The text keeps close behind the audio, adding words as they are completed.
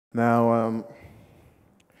Now,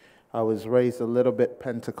 I was raised a little bit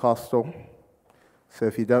Pentecostal, so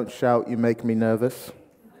if you don't shout, you make me nervous.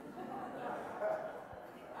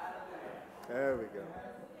 There we go.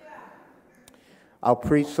 I'll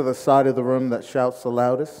preach to the side of the room that shouts the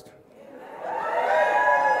loudest.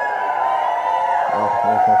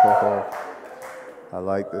 I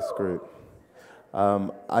like this group.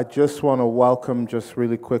 I just want to welcome, just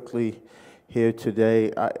really quickly, here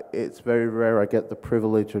today. It's very rare I get the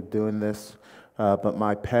privilege of doing this, but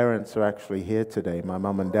my parents are actually here today, my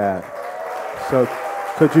mom and dad. So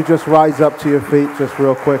could you just rise up to your feet just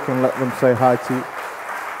real quick and let them say hi to you?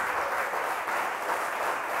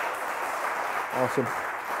 Awesome.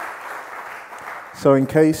 So in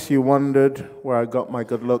case you wondered where I got my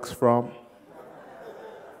good looks from,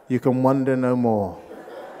 you can wonder no more.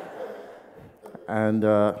 And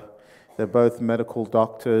they're both medical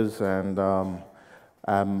doctors, and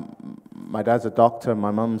my dad's a doctor,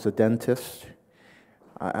 my mom's a dentist.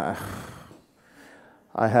 I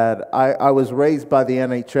was raised by the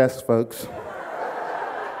NHS, folks.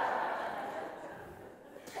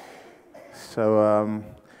 So,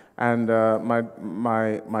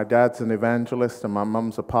 my dad's an evangelist, and my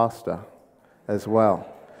mom's a pastor as well.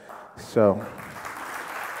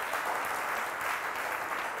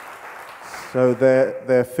 So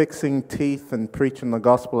they're fixing teeth and preaching the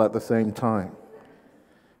gospel at the same time.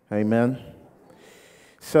 Amen.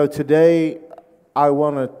 So today I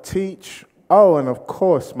want to teach. Oh, and of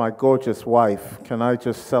course my gorgeous wife. Can I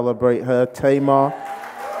just celebrate her? Tamar,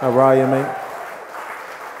 Arayomi.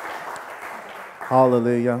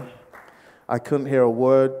 Hallelujah. I couldn't hear a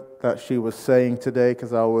word that she was saying today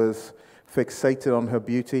because I was fixated on her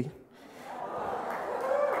beauty.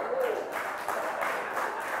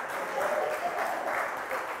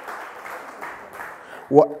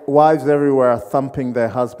 Wives everywhere are thumping their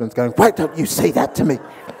husbands, going, "Why don't you say that to me?"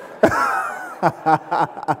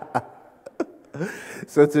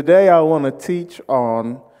 So today I want to teach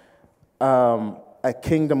on a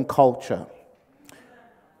kingdom culture.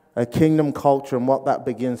 A kingdom culture and what that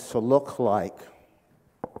begins to look like.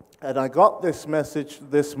 And I got this message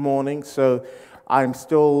this morning, so I'm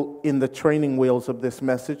still in the training wheels of this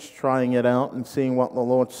message, trying it out and seeing what the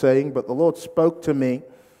Lord's saying. But the Lord spoke to me,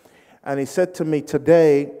 and He said to me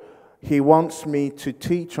today, He wants me to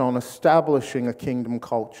teach on establishing a kingdom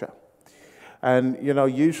culture. And, you know,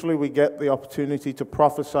 usually we get the opportunity to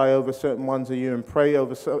prophesy over certain ones of you and pray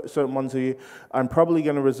over certain ones of you. I'm probably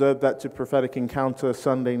going to reserve that to Prophetic Encounter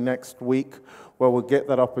Sunday next week, where we'll get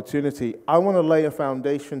that opportunity. I want to lay a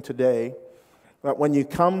foundation today that when you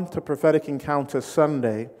come to Prophetic Encounter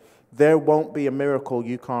Sunday, there won't be a miracle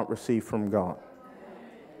you can't receive from God.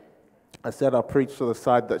 I said I'll preach to the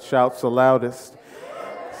side that shouts the loudest.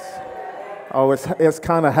 Oh, it's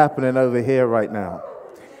kind of happening over here right now.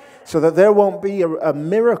 So that there won't be a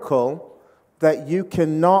miracle that you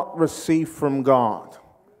cannot receive from God.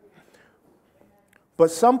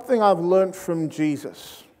 But something I've learned from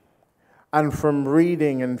Jesus and from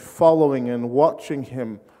reading and following and watching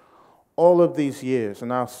Him all of these years,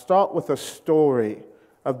 and I'll start with a story,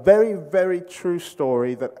 a very, very true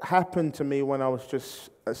story that happened to me when I was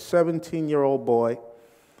just a 17-year-old boy.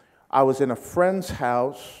 I was in a friend's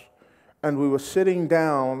house, and we were sitting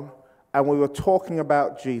down, and we were talking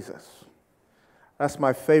about Jesus. That's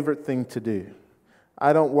my favorite thing to do.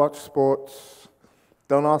 I don't watch sports.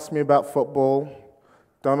 Don't ask me about football.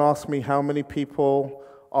 Don't ask me how many people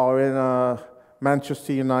are in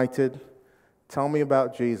Manchester United. Tell me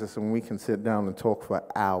about Jesus, and we can sit down and talk for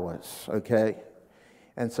hours, okay?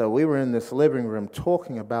 And so we were in this living room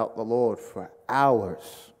talking about the Lord for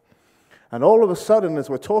hours. And all of a sudden, as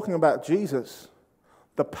we're talking about Jesus,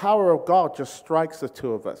 the power of God just strikes the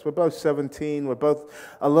two of us. We're both 17. We're both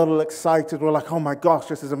a little excited. We're like, oh my gosh,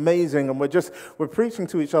 this is amazing. And we're preaching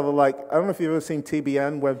to each other like, I don't know if you've ever seen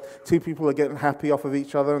TBN, where two people are getting happy off of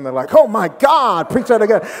each other and they're like, oh my God, preach that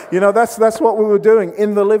again. You know, that's what we were doing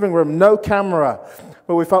in the living room, no camera.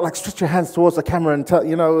 But we felt like, stretch your hands towards the camera and tell,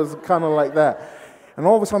 you know, it was kind of like that. And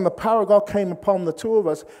all of a sudden, the power of God came upon the two of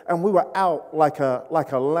us, and we were out like a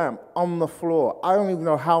lamp on the floor. I don't even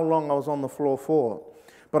know how long I was on the floor for.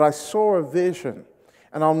 But I saw a vision,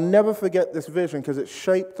 and I'll never forget this vision because it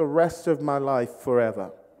shaped the rest of my life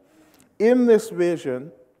forever. In this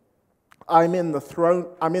vision, I'm in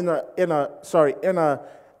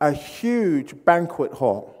a huge banquet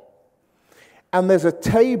hall, and there's a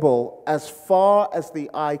table as far as the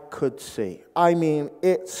eye could see. I mean,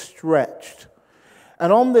 it stretched.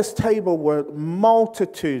 And on this table were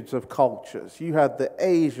multitudes of cultures. You had the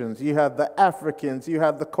Asians, you had the Africans, you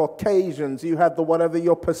had the Caucasians, you had the whatever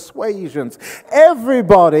your persuasions.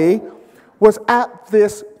 Everybody was at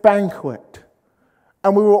this banquet.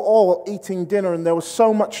 And we were all eating dinner, and there was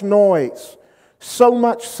so much noise, so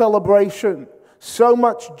much celebration, so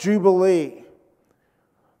much jubilee.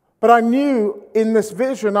 But I knew in this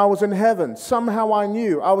vision I was in heaven. Somehow I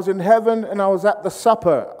knew I was in heaven and I was at the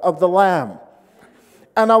supper of the Lamb.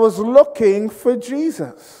 And I was looking for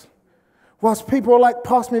Jesus. Whilst people were like,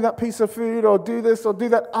 pass me that piece of food or do this or do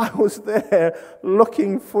that, I was there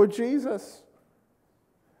looking for Jesus.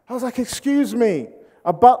 I was like, excuse me.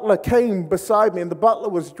 A butler came beside me, and the butler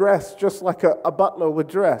was dressed just like a butler would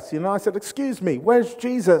dress. You know, I said, excuse me, where's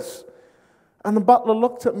Jesus? And the butler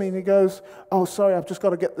looked at me and he goes, oh, sorry, I've just got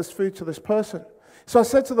to get this food to this person. So I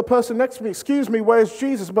said to the person next to me, excuse me, where's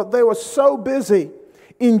Jesus? But they were so busy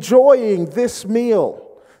enjoying this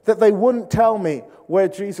meal that they wouldn't tell me where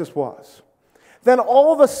Jesus was. Then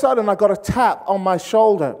all of a sudden I got a tap on my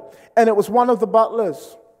shoulder, and it was one of the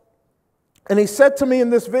butlers. And he said to me in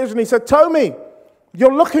this vision, he said, Tomi,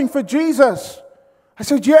 you're looking for Jesus. I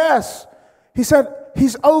said, yes. He said,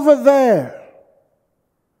 he's over there.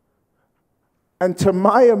 And to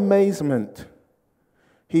my amazement,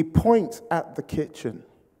 he points at the kitchen.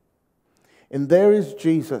 And there is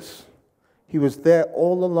Jesus. He was there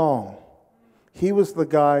all along. He was the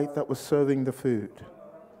guy that was serving the food.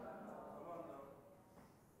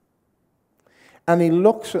 And he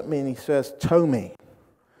looks at me and he says, Tomi,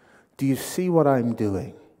 do you see what I'm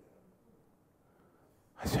doing?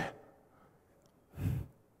 I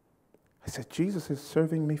said, Jesus is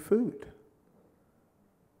serving me food.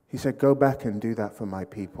 He said, go back and do that for my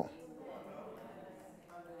people.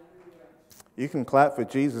 You can clap for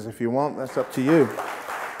Jesus if you want. That's up to you.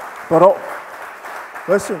 But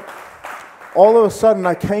listen, all of a sudden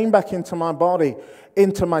I came back into my body,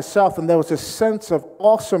 into myself, and there was a sense of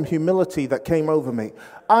awesome humility that came over me.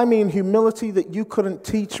 I mean humility that you couldn't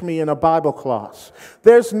teach me in a Bible class.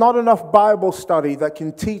 There's not enough Bible study that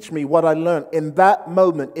can teach me what I learned in that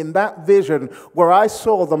moment, in that vision where I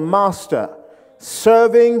saw the Master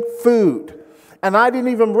serving food. And I didn't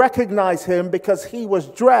even recognize him because he was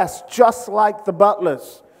dressed just like the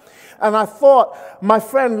butlers. And I thought, my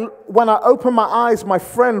friend, when I opened my eyes, my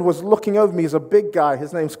friend was looking over me. He's a big guy.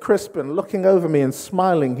 His name's Crispin, looking over me and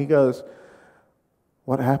smiling. He goes,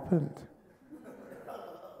 what happened?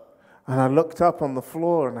 And I looked up on the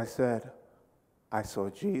floor and I said, I saw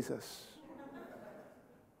Jesus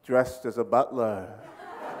dressed as a butler.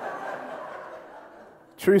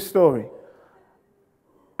 True story.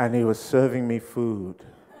 And he was serving me food.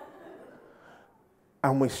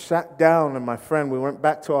 And we sat down, and my friend, we went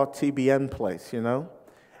back to our TBN place, you know,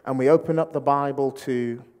 and we opened up the Bible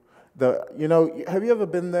to have you ever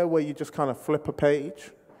been there where you just kind of flip a page?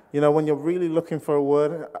 You know, when you're really looking for a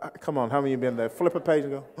word, come on, how many of you have been there? Flip a page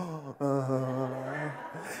and go,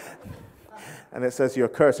 and it says you're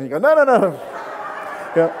cursed, and you go, no.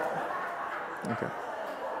 Yeah. Okay.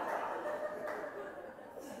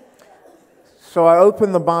 So I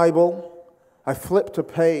opened the Bible, I flipped a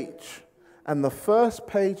page, and the first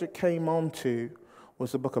page it came onto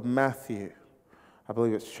was the book of Matthew. I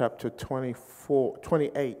believe it's chapter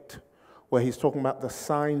 28, where he's talking about the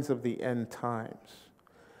signs of the end times.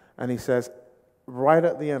 And he says, right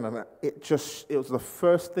at the end, and it was the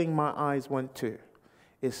first thing my eyes went to.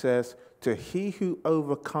 It says, to he who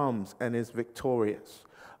overcomes and is victorious,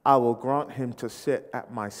 I will grant him to sit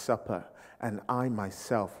at my supper, and I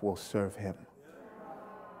myself will serve him.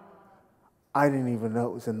 I didn't even know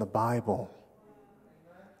it was in the Bible.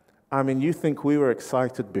 I mean, you think we were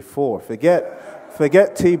excited before. Forget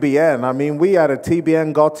TBN. I mean, we had a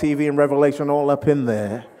TBN, God TV, and Revelation all up in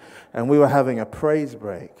there, and we were having a praise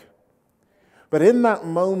break. But in that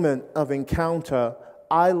moment of encounter,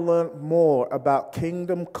 I learned more about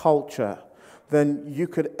kingdom culture than you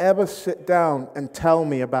could ever sit down and tell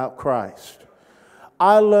me about Christ.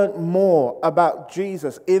 I learned more about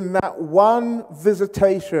Jesus in that one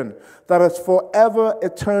visitation that has forever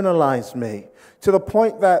eternalized me, to the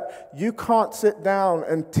point that you can't sit down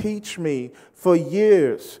and teach me for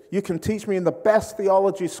years. You can teach me in the best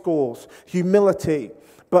theology schools, humility.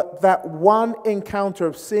 But that one encounter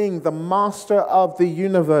of seeing the Master of the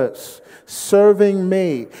universe serving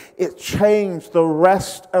me, it changed the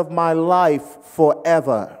rest of my life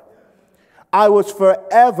forever. I was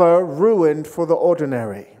forever ruined for the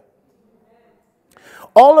ordinary.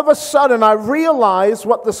 All of a sudden, I realized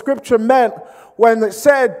what the scripture meant when it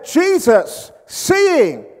said, Jesus,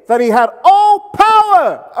 seeing that he had all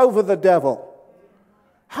power over the devil.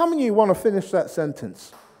 How many of you want to finish that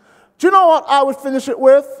sentence? Do you know what I would finish it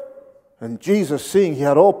with? And Jesus, seeing he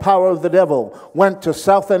had all power over the devil, went to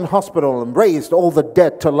Southend Hospital and raised all the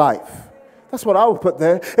dead to life. That's what I would put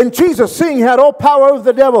there. And Jesus, seeing he had all power over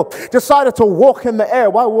the devil, decided to walk in the air.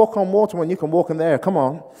 Why walk on water when you can walk in the air? Come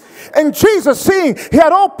on. And Jesus, seeing he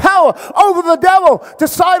had all power over the devil,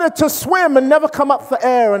 decided to swim and never come up for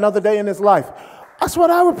air another day in his life. That's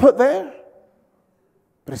what I would put there.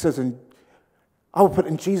 But it says, I would put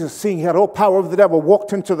in Jesus, seeing he had all power over the devil,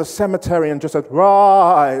 walked into the cemetery and just said,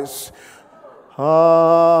 rise.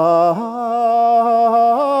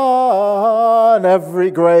 And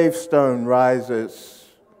every gravestone rises.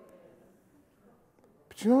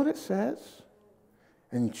 But you know what it says?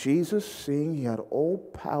 And Jesus, seeing he had all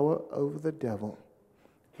power over the devil,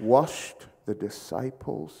 washed the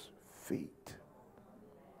disciples' feet.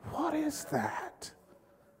 What is that?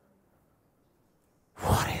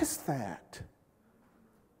 What is that?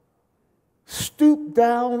 Stooped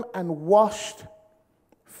down and washed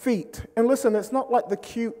feet. And listen, it's not like the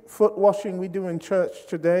cute foot washing we do in church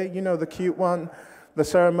today. You know, the cute one, the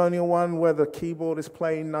ceremonial one where the keyboard is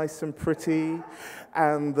playing nice and pretty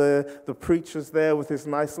and the preacher's there with his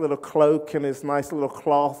nice little cloak and his nice little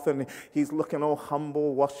cloth and he's looking all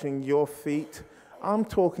humble washing your feet. I'm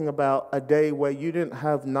talking about a day where you didn't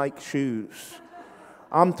have Nike shoes.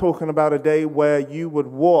 I'm talking about a day where you would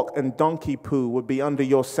walk and donkey poo would be under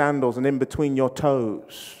your sandals and in between your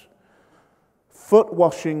toes. Foot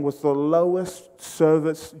washing was the lowest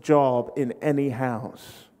service job in any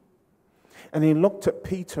house. And he looked at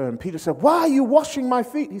Peter, and Peter said, why are you washing my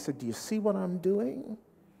feet? He said, do you see what I'm doing?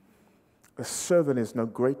 A servant is no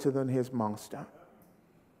greater than his master.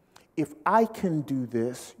 If I can do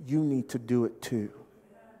this, you need to do it too.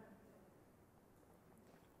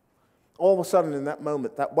 All of a sudden, in that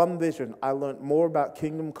moment, that one vision, I learned more about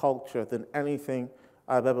kingdom culture than anything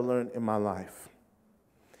I've ever learned in my life.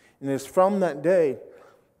 And it's from that day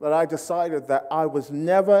that I decided that I was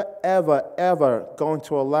never, ever, ever going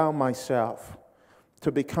to allow myself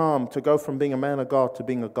to go from being a man of God to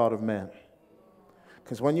being a God of man.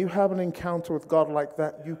 Because when you have an encounter with God like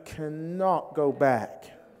that, you cannot go back.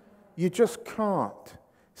 You just can't.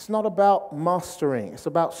 It's not about mastering. It's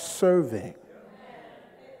about serving.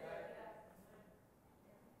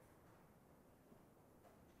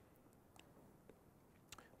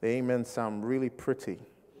 The amens sound really pretty.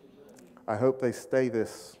 I hope they stay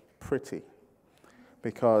this pretty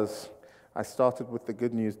because I started with the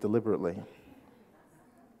good news deliberately.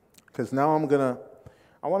 Because now I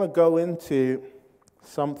want to go into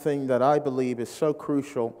something that I believe is so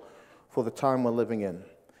crucial for the time we're living in.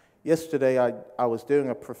 Yesterday, I was doing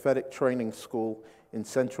a prophetic training school in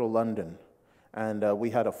central London, and we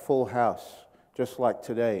had a full house. Just like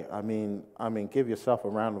today. I mean, give yourself a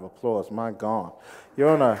round of applause. My God, you're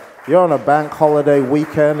on a bank holiday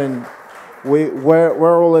weekend, and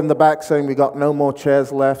we're all in the back saying we got no more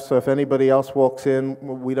chairs left. So if anybody else walks in,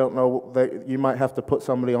 we don't know. You might have to put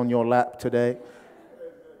somebody on your lap today.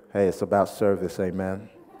 Hey, it's about service, amen.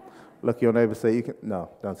 Look at your neighbor, say you can. No,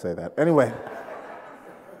 don't say that. Anyway,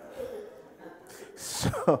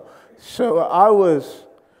 so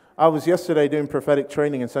I was yesterday doing prophetic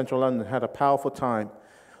training in central London, had a powerful time.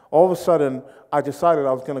 All of a sudden, I decided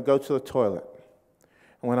I was going to go to the toilet.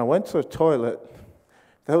 And when I went to the toilet,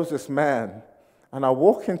 there was this man, and I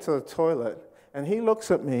walk into the toilet, and he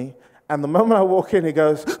looks at me, and the moment I walk in, he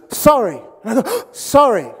goes, sorry. And I go,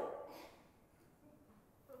 sorry.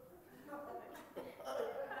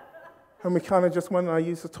 And we kind of just went, and I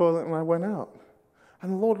used the toilet, and I went out.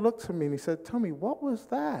 And the Lord looked at me, and he said, Tomi, what was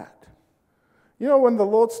that? You know, when the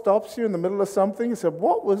Lord stops you in the middle of something, he said,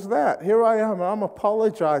 what was that? Here I am, and I'm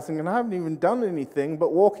apologizing, and I haven't even done anything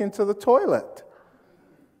but walk into the toilet.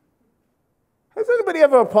 Has anybody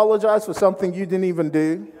ever apologized for something you didn't even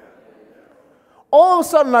do? All of a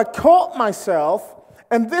sudden, I caught myself,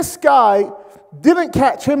 and this guy didn't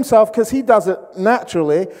catch himself because he does it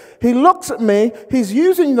naturally. He looks at me, he's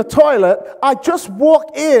using the toilet. I just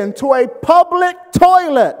walk into a public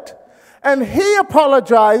toilet. And he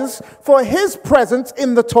apologizes for his presence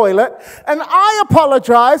in the toilet, and I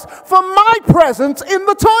apologize for my presence in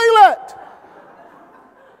the toilet.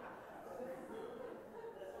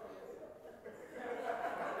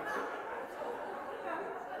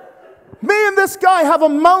 Me and this guy have a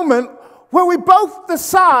moment where we both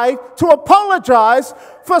decide to apologize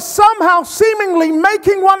for somehow seemingly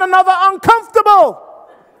making one another uncomfortable.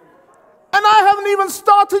 And I haven't even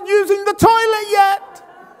started using the toilet yet.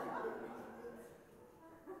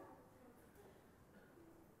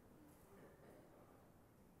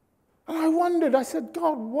 And I wondered, I said,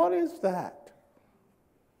 God, what is that?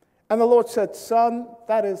 And the Lord said, son,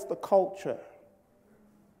 that is the culture.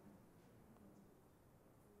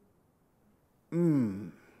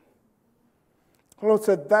 The Lord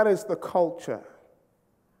said, that is the culture.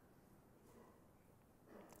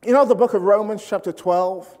 You know, the book of Romans, chapter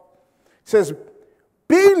 12, says,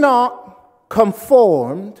 be not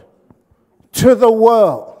conformed to the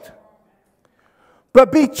world,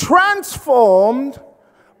 but be transformed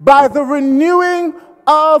by the renewing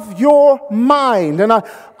of your mind. And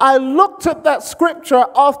I looked at that scripture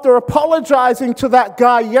after apologizing to that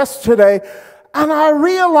guy yesterday, and I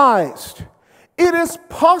realized it is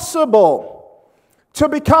possible to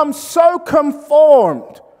become so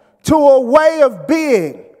conformed to a way of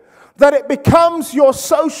being that it becomes your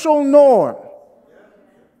social norm.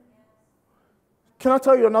 Can I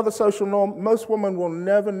tell you another social norm? Most women will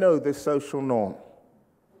never know this social norm.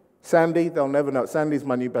 Sandy, they'll never know. Sandy's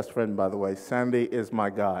my new best friend, by the way. Sandy is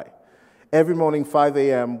my guy. Every morning, 5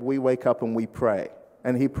 a.m., we wake up and we pray,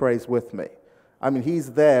 and he prays with me. I mean,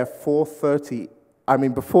 he's there 4:30. I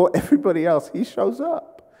mean, before everybody else, he shows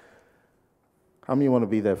up. How many want to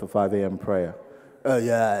be there for 5 a.m. prayer?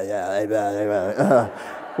 Yeah.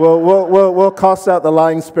 We'll cast out the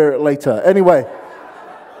lying spirit later. Anyway,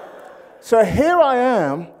 so here I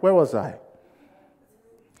am. Where was I?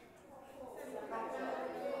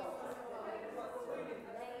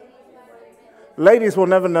 Ladies will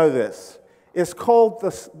never know this. It's called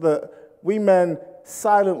we men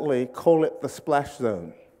silently call it the splash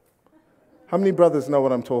zone. How many brothers know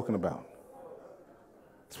what I'm talking about?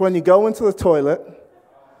 It's when you go into the toilet,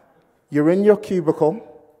 you're in your cubicle.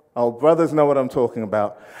 Oh, brothers know what I'm talking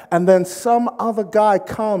about. And then some other guy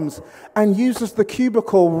comes and uses the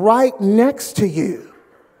cubicle right next to you.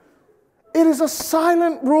 It is a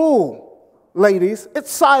silent rule, ladies.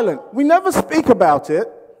 It's silent. We never speak about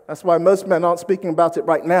it. That's why most men aren't speaking about it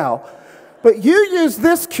right now. But you use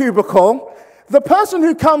this cubicle. The person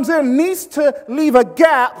who comes in needs to leave a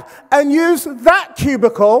gap and use that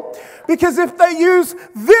cubicle, because if they use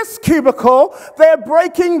this cubicle, they're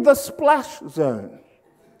breaking the splash zone.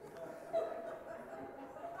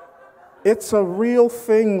 It's a real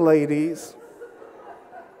thing, ladies.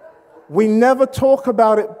 We never talk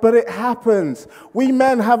about it, but it happens. We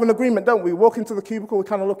men have an agreement, don't we? Walk into the cubicle, we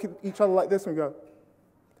kind of look at each other like this and we go,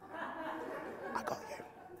 I got you.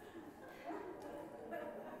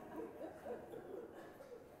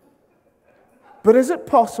 But is it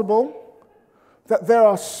possible that there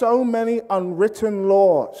are so many unwritten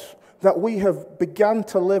laws that we have begun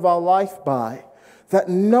to live our life by that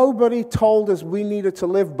nobody told us we needed to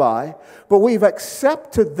live by, but we've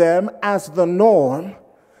accepted them as the norm,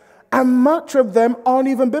 and much of them aren't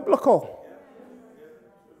even biblical?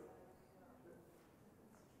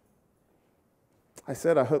 I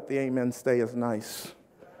said I hope the amen stay as nice.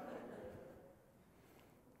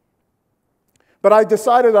 But I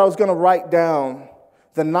decided I was going to write down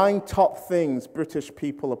the 9 top things British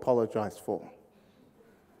people apologize for.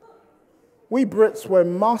 We Brits were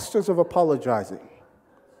masters of apologizing.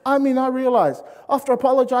 I mean, I realized after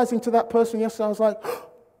apologizing to that person yesterday, I was like,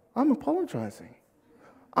 I'm apologizing.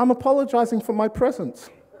 I'm apologizing for my presence.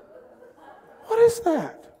 What is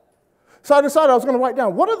that? So I decided I was going to write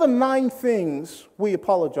down, what are the 9 things we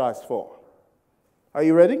apologize for? Are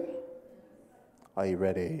you ready? Are you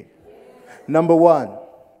ready? Number 1,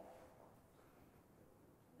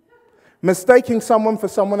 mistaking someone for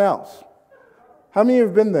someone else. How many of you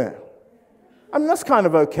have been there? I mean, that's kind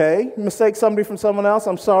of okay. Mistake somebody from someone else.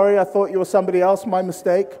 I'm sorry, I thought you were somebody else, my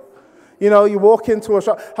mistake. You know, you walk into a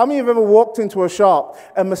shop. How many of you have ever walked into a shop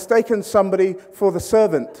and mistaken somebody for the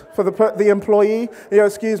servant, for the employee? You know,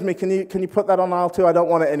 excuse me, can you put that on aisle 2? I don't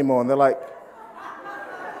want it anymore. And they're like,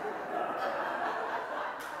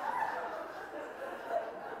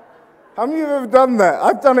 how many of you have ever done that?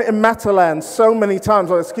 I've done it in Matalan so many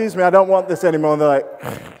times. Like, excuse me, I don't want this anymore. And they're like,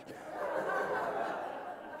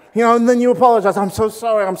 you know, and then you apologize. I'm so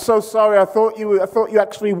sorry. I thought you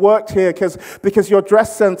actually worked here because your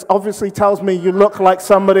dress sense obviously tells me you look like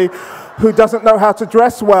somebody who doesn't know how to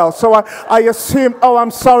dress well. So I assume, oh,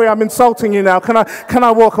 I'm sorry, I'm insulting you now. Can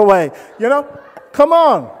I walk away? You know, come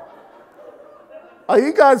on. Are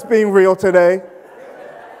you guys being real today?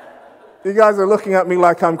 You guys are looking at me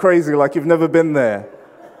like I'm crazy, like you've never been there.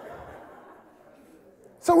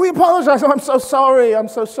 So we apologize. Oh, I'm so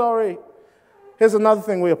sorry. Here's another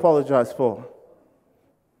thing we apologize for.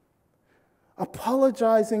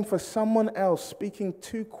 Apologizing for someone else speaking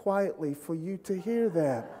too quietly for you to hear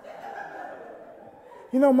them.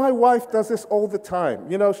 You know, my wife does this all the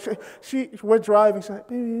time. You know, we're driving. She's like,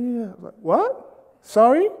 baby, like, what?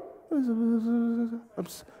 Sorry? I'm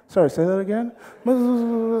sorry, say that again?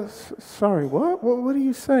 Sorry, what? What are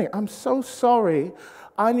you saying? I'm so sorry.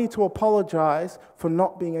 I need to apologize for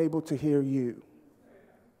not being able to hear you.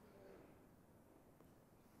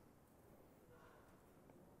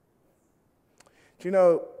 Do you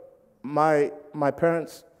know, my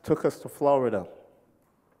parents took us to Florida.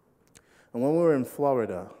 And when we were in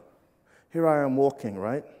Florida, here I am walking,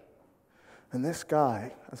 right? And this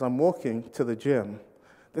guy, as I'm walking to the gym,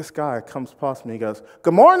 this guy comes past me, he goes,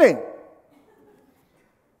 "Good morning."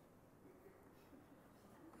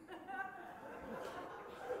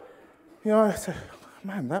 You know, I said,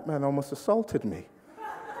 man, that man almost assaulted me.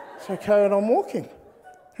 So I carried on walking.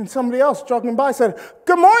 And somebody else jogging by said,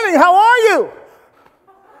 "Good morning, how are you?"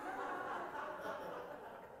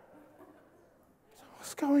 So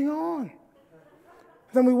what's going on?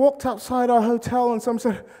 Then we walked outside our hotel and someone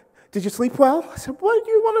said, "Did you sleep well?" I said, "Why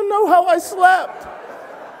do you want to know how I slept?"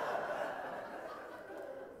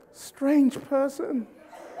 Strange person.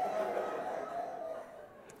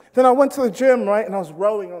 Then I went to the gym, right, and I was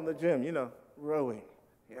rowing on the gym, rowing.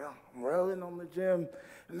 Yeah, I'm rowing on the gym.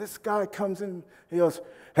 And this guy comes in, he goes,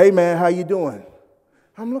 "Hey, man, how you doing?"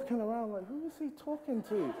 I'm looking around like, who is he talking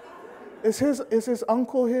to? Is his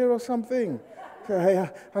uncle here or something? Hey,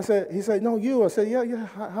 he said, "No, you." I said, "Yeah,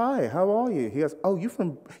 hi, how are you?" He goes, "Oh, you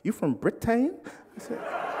from Britain?"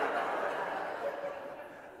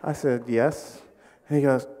 I said, "Yes." And he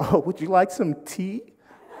goes, "Oh, would you like some tea?"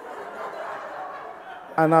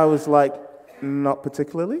 And I was like, "Not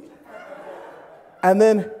particularly." And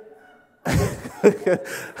then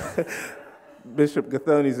Bishop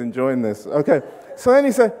Gathoni's enjoying this. Okay. So then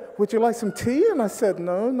he said, "Would you like some tea?" And I said,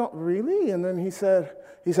 "No, not really." And then he said,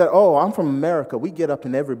 "Oh, I'm from America. We get up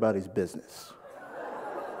in everybody's business."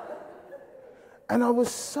 And I was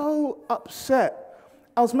so upset.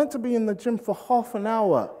 I was meant to be in the gym for half an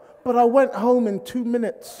hour, but I went home in 2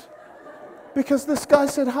 minutes because this guy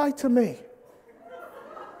said hi to me.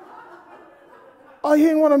 Are you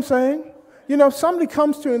hearing what I'm saying? If somebody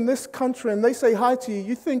comes to you in this country and they say hi to you,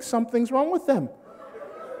 you think something's wrong with them.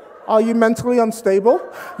 Are you mentally unstable?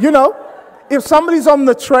 If somebody's on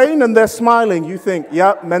the train and they're smiling, you think,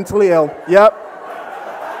 "Yep, mentally ill, yep."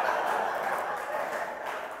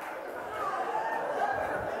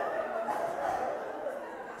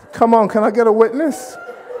 Come on, can I get a witness?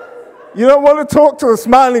 You don't want to talk to a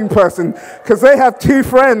smiling person because they have two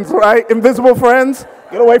friends, right? Invisible friends.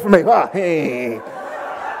 Get away from me. Ah, hey.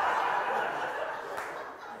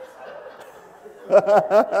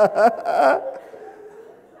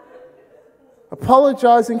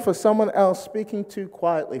 Apologizing for someone else speaking too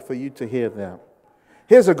quietly for you to hear them.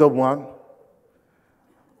 Here's a good one.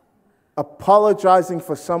 Apologizing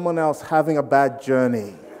for someone else having a bad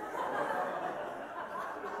journey.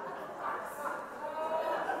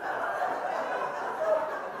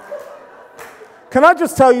 Can I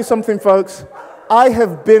just tell you something, folks? I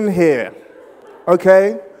have been here,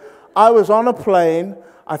 okay? I was on a plane.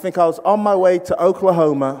 I think I was on my way to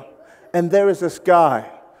Oklahoma, and there is this guy.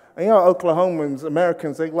 And Oklahomans,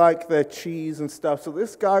 Americans, they like their cheese and stuff. So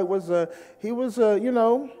this guy was a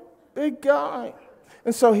big guy.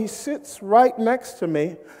 And so he sits right next to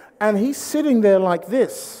me, and he's sitting there like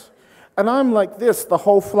this. And I'm like this the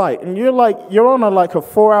whole flight. And you're on a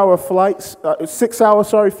 4-hour flight, 6-hour,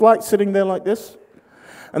 flight, sitting there like this.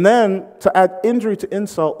 And then, to add injury to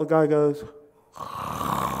insult, the guy goes,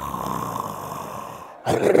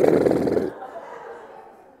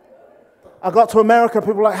 I got to America,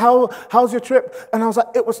 people were like, how's your trip? And I was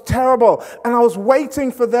like, it was terrible. And I was waiting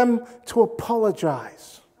for them to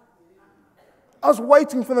apologize. I was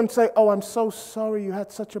waiting for them to say, "Oh, I'm so sorry you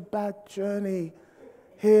had such a bad journey.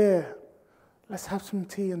 Here, let's have some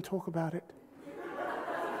tea and talk about it."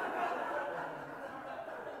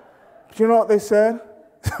 Do you know what they said?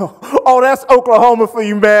 "Oh, that's Oklahoma for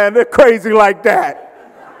you, man. They're crazy like that."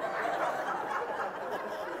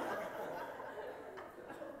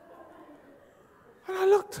 And I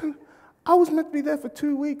looked, and I was meant to be there for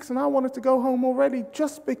 2 weeks, and I wanted to go home already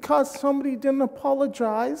just because somebody didn't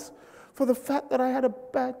apologize for the fact that I had a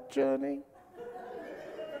bad journey.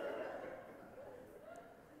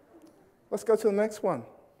 Let's go to the next one.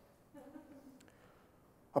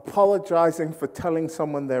 Apologizing for telling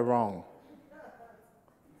someone they're wrong.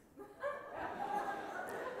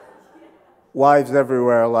 Wives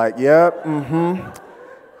everywhere are like, "Yep,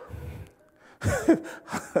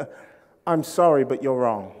 I'm sorry, but you're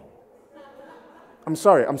wrong. I'm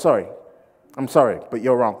sorry, but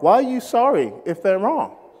you're wrong." Why are you sorry if they're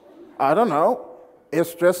wrong? I don't know.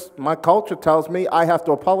 It's just my culture tells me I have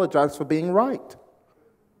to apologize for being right.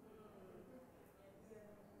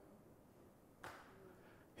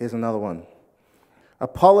 Here's another one.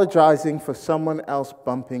 Apologizing for someone else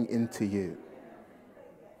bumping into you.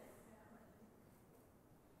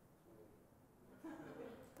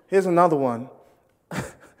 Here's another one.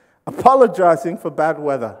 Apologizing for bad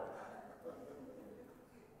weather.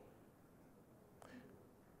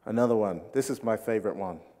 Another one. This is my favorite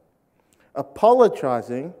one.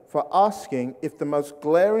 Apologizing for asking if the most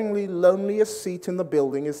glaringly loneliest seat in the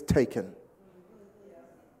building is taken.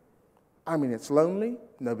 I mean, it's lonely,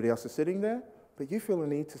 nobody else is sitting there, but you feel the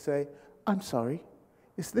need to say, I'm sorry,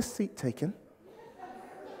 is this seat taken?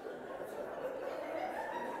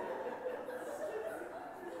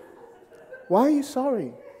 Why are you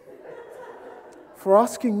sorry? For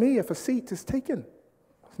asking me if a seat is taken.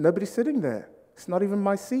 Nobody's sitting there. It's not even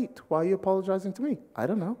my seat. Why are you apologizing to me? I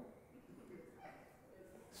don't know.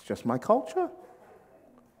 It's just my culture.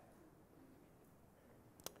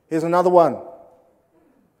 Here's another one.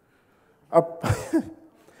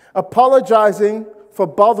 Apologizing for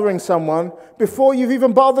bothering someone before you've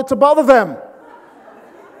even bothered to bother them.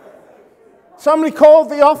 Somebody called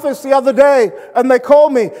the office the other day, and they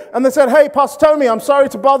called me, and they said, hey, Pastor Tomi, I'm sorry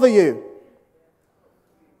to bother you.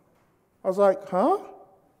 I was like, huh?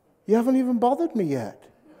 You haven't even bothered me yet.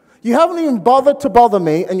 You haven't even bothered to bother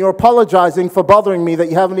me, and you're apologizing for bothering me that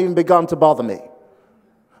you haven't even begun to bother me.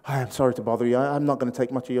 I'm sorry to bother you. I'm not going to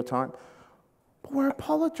take much of your time. But we're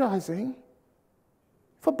apologizing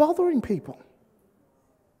for bothering people.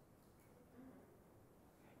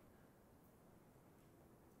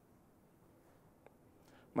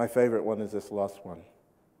 My favorite one is this last one.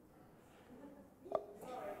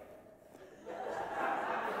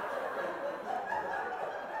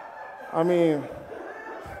 I mean,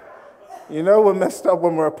 you know we're messed up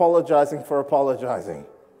when we're apologizing for apologizing.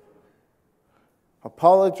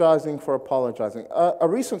 Apologizing for apologizing. A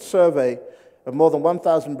recent survey of more than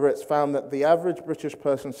 1,000 Brits found that the average British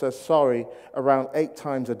person says sorry around 8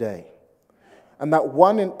 times a day. And that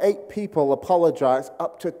 1 in 8 people apologize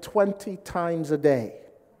up to 20 times a day.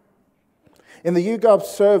 In the YouGov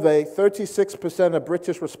survey, 36% of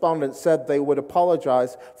British respondents said they would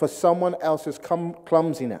apologize for someone else's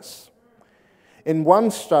clumsiness. In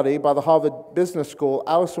one study by the Harvard Business School,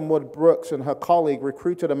 Alison Wood Brooks and her colleague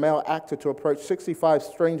recruited a male actor to approach 65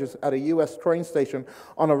 strangers at a U.S. train station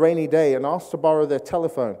on a rainy day and asked to borrow their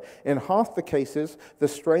telephone. In half the cases, the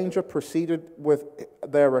stranger proceeded with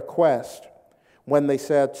their request when they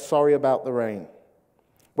said, sorry about the rain.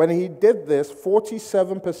 When he did this,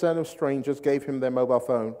 47% of strangers gave him their mobile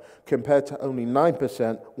phone, compared to only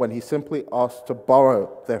 9% when he simply asked to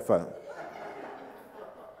borrow their phone.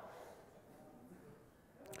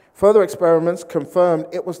 Further experiments confirmed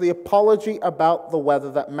it was the apology about the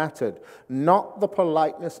weather that mattered, not the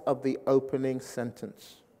politeness of the opening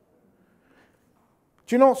sentence.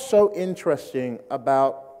 Do you know what's so interesting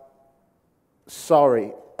about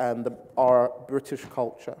sorry and our British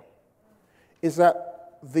culture? Is that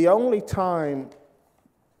the only time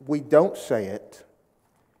we don't say it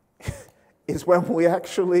is when we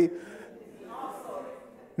actually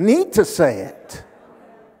need to say it.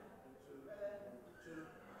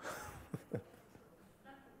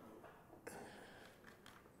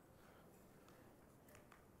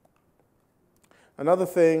 Another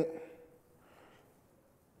thing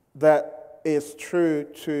that is true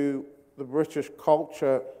to the British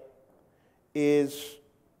culture is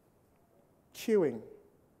queuing.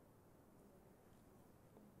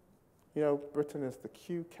 You know, Britain is the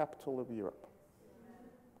queue capital of Europe.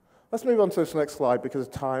 Let's move on to this next slide because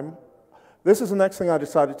of time. This is the next thing I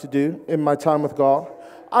decided to do in my time with God.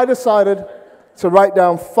 I decided to write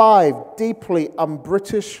down 5 deeply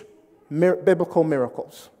un-British biblical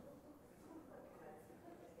miracles.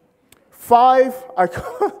 5,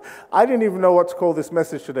 I didn't even know what to call this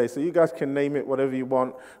message today, so you guys can name it whatever you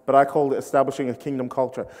want, but I called it Establishing a Kingdom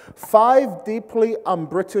Culture. 5 deeply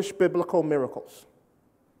un-British biblical miracles.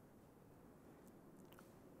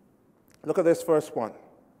 Look at this first one.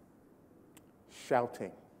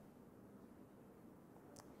 Shouting.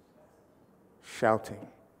 Shouting.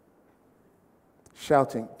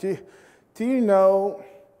 Shouting. Do you know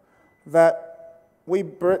that we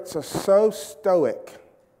Brits are so stoic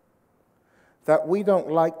that we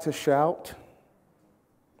don't like to shout?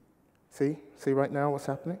 See right now what's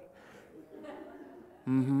happening?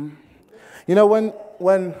 You know,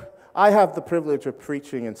 when I have the privilege of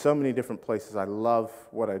preaching in so many different places, I love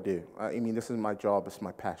what I do. I mean, this is my job, it's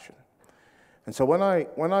my passion. And so when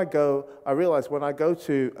I go, I realize when I go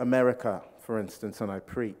to America, for instance, and I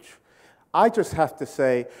preach, I just have to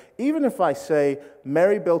say, even if I say,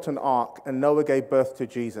 Mary built an ark and Noah gave birth to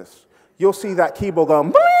Jesus, you'll see that keyboard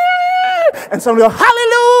going, and somebody go,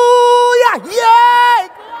 hallelujah, yay!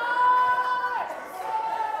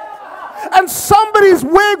 And somebody's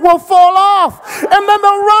wig will fall off, and then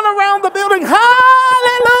they'll run around the building,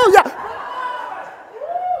 hallelujah!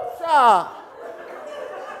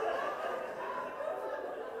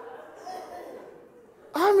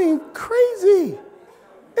 I mean, crazy.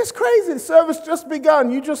 It's crazy. The service just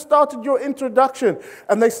begun. You just started your introduction.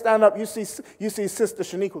 And they stand up. You see Sister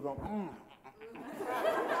Shaniqua going,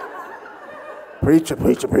 Preacher,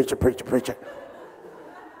 preacher, preacher, preacher, preacher.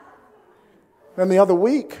 Then the other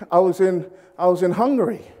week, I was in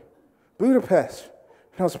Hungary, Budapest,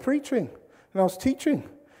 and I was preaching, and I was teaching.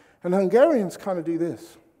 And Hungarians kind of do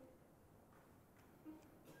this.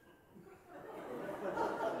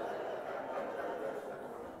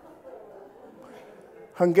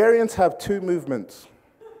 Hungarians have two movements.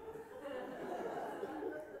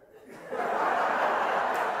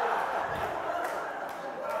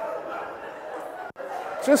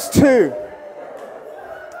 Just two.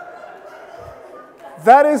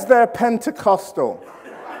 That is their Pentecostal.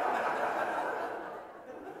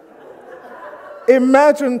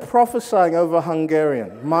 Imagine prophesying over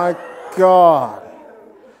Hungarian. My God.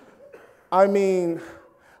 I mean,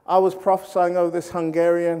 I was prophesying over this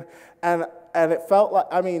Hungarian, and it felt like,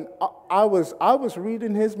 I was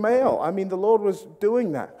reading his mail. I mean, the Lord was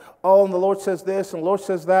doing that. Oh, and the Lord says this, and the Lord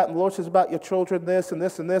says that, and the Lord says about your children this and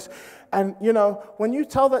this and this. And, when you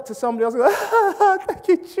tell that to somebody else, thank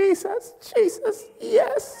you, Jesus, Jesus,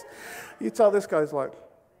 yes. You tell this guy's like,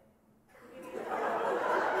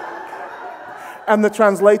 and the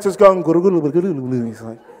translator's going, he's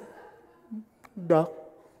like, duh,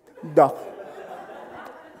 duh.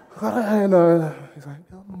 And he's like,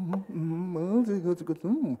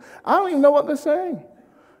 I don't even know what they're saying.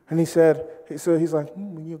 And he's like,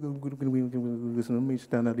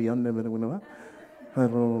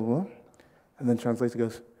 and then translator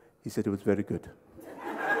goes, he said it was very good.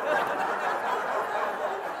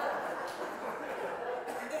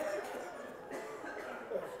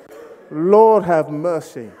 Lord have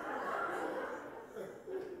mercy.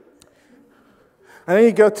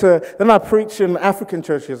 And then then I preach in African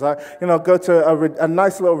churches. I go to a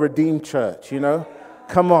nice little redeemed church,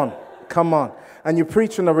 Come on. And you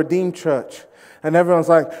preach in a redeemed church. And everyone's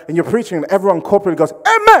like, and you're preaching, and everyone corporately goes,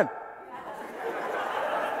 amen!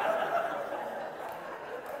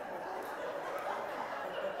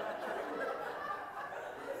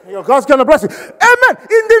 You go, God's going to bless you. Amen!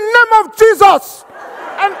 In the name of Jesus!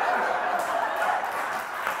 And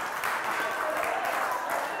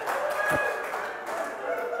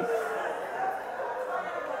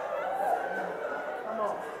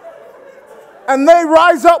And they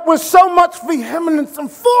rise up with so much vehemence and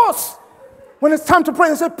force. When it's time to pray,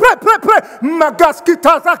 they say, pray, pray, pray. In the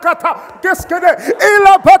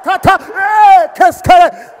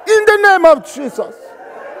name of Jesus.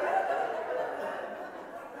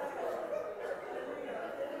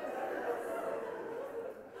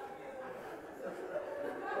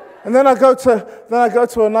 And then I go to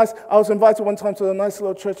I was invited one time to a nice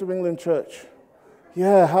little Church of England church.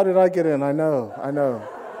 Yeah, how did I get in? I know.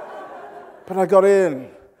 But I got in,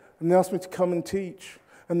 and they asked me to come and teach.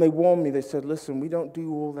 And they warned me. They said, listen, we don't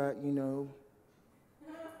do all that,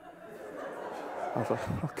 I was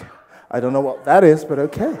like, okay. I don't know what that is, but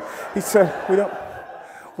okay. He said, we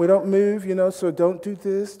don't move, so don't do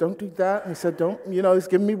this, don't do that. And he said, he's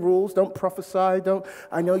giving me rules, don't prophesy,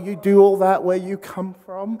 I know you do all that where you come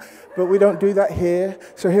from, but we don't do that here.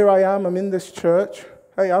 So here I am, I'm in this church.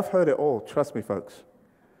 Hey, I've heard it all, trust me, folks.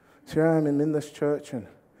 So here I am, I'm in this church, and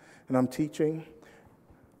I'm teaching.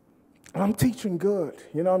 And I'm teaching good.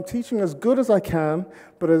 I'm teaching as good as I can,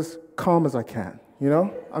 but as calm as I can.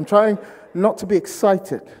 I'm trying not to be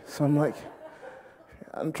excited. So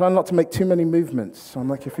I'm trying not to make too many movements. So I'm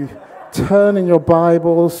like, if you turn in your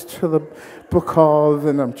Bibles to the book of,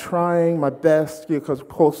 and I'm trying my best, because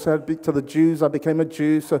Paul said to the Jews, I became a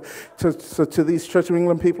Jew. So to these Church of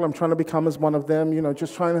England people, I'm trying to become as one of them,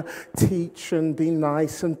 just trying to teach and be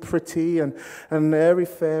nice and pretty and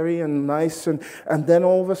airy-fairy and nice. And then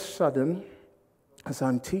all of a sudden, as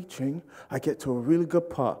I'm teaching, I get to a really good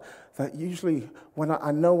part. That usually, when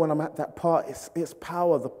I'm at that part, it's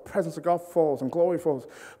power, the presence of God falls and glory falls.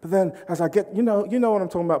 But then, as I get, you know what I'm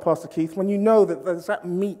talking about, Pastor Keith, when you know that there's that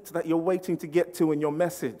meat that you're waiting to get to in your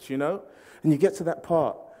message, and you get to that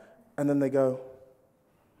part, and then they go,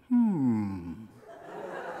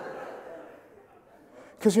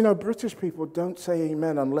 Because, British people don't say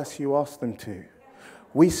amen unless you ask them to.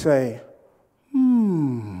 We say,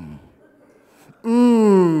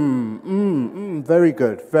 very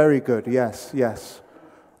good, yes.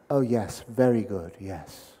 Oh, yes, very good,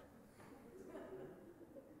 yes.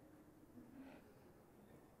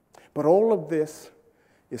 But all of this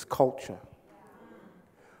is culture.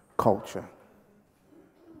 Culture.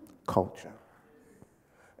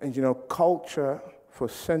 And culture for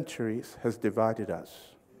centuries has divided us.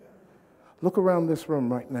 Look around this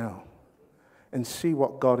room right now and see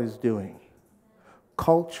what God is doing.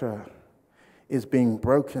 culture is being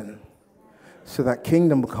broken so that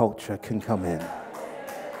kingdom culture can come in.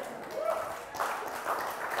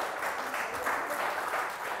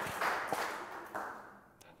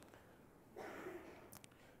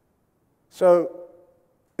 So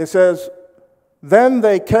it says, then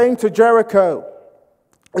they came to Jericho.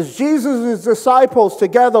 As Jesus and his disciples,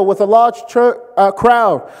 together with a large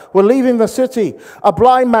crowd, were leaving the city, a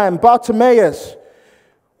blind man, Bartimaeus,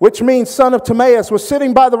 which means son of Timaeus, was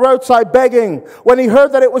sitting by the roadside begging. When he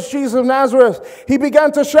heard that it was Jesus of Nazareth, he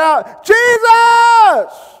began to shout,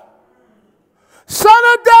 Jesus, Son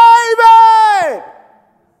of David,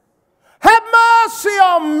 have mercy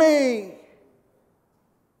on me.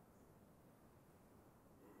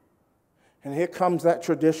 And here comes that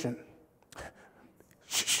tradition.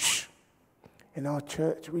 Shh. In our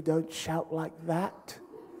church, we don't shout like that.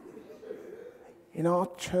 In our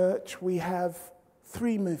church, we have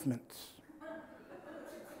 3 movements.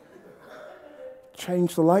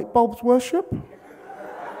 Change the light bulbs worship.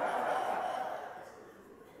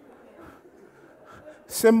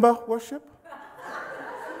 Simba worship.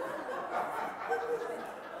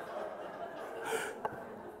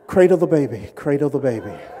 Cradle the baby, cradle the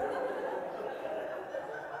baby.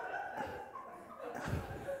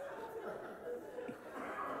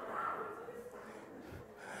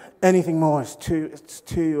 Anything more is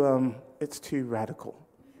it's too radical.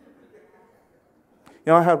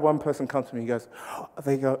 You know, I had one person come to me,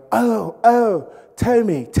 they go, oh,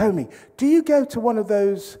 Tomi, do you go to one of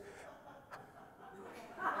those?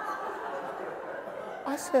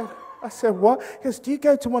 I said, what? He goes, do you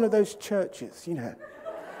go to one of those churches, you know? I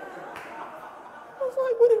was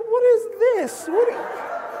like, what is this? What do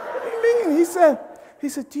you mean? He said,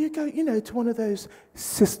 do you go, to one of those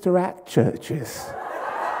Sister Act churches?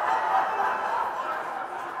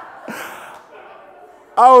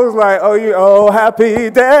 I was like, happy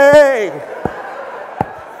day.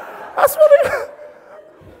 That's what it.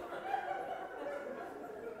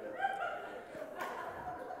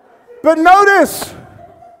 But notice,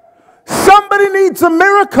 somebody needs a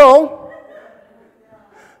miracle,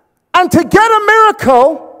 and to get a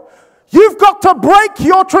miracle, you've got to break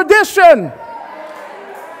your tradition.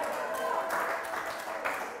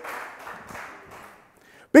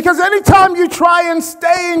 Because anytime you try and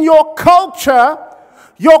stay in your culture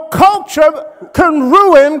can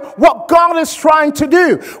ruin what God is trying to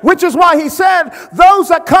do. Which is why he said, those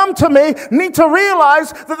that come to me need to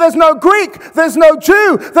realize that there's no Greek, there's no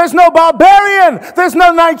Jew, there's no barbarian, there's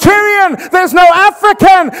no Nigerian, there's no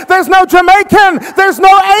African, there's no Jamaican, there's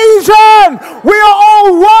no Asian. We are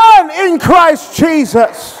all one in Christ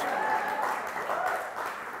Jesus.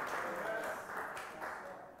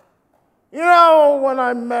 You know, when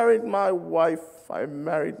I married my wife, I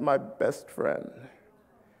married my best friend.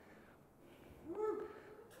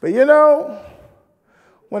 But you know,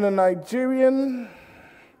 when a Nigerian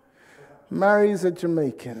marries a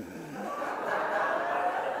Jamaican,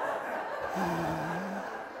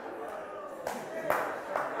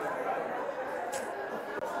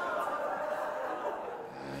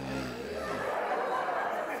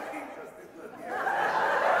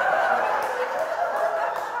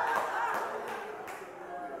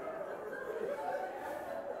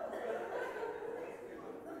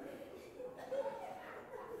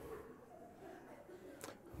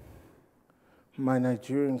 my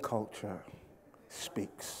Nigerian culture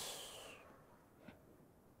speaks.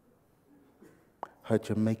 Her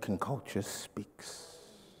Jamaican culture speaks.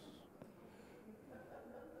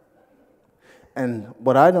 And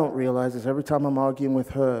what I don't realize is every time I'm arguing with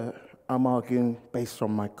her, I'm arguing based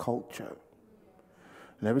on my culture.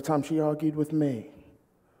 And every time she argued with me,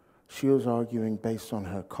 she was arguing based on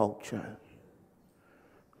her culture.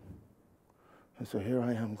 And so here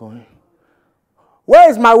I am going, where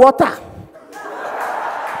is my water?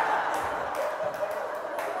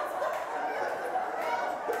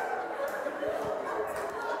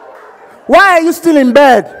 Why are you still in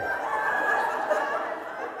bed?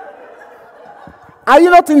 Are you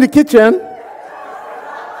not in the kitchen?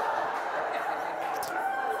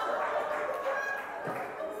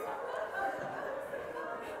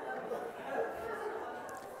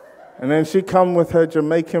 And then she come with her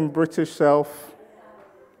Jamaican British self.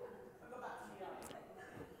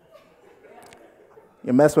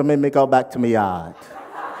 You mess with me go back to my yard.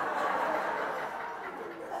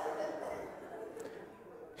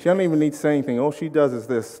 She don't even need to say anything. All she does is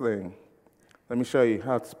this thing. Let me show you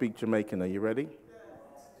how to speak Jamaican. Are you ready?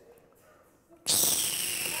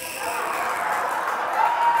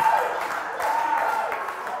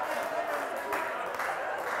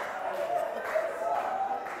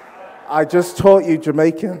 I just taught you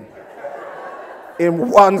Jamaican.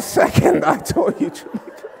 In 1 second, I told you,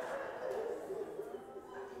 Jamaica.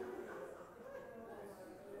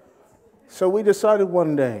 So we decided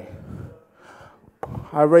one day,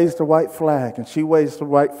 I raised the white flag, and she raised the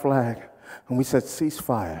white flag, and we said,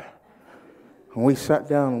 ceasefire. And we sat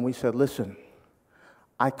down and we said, listen,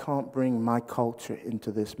 I can't bring my culture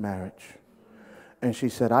into this marriage. And she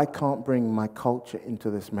said, I can't bring my culture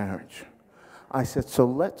into this marriage. I said, so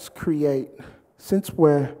let's create, since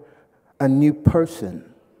we're a new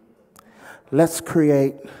person, let's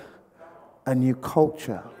create a new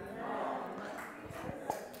culture.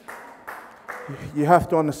 You have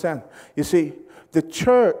to understand. You see, the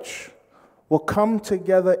church will come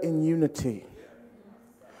together in unity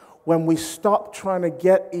when we stop trying to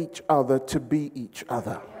get each other to be each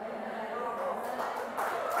other.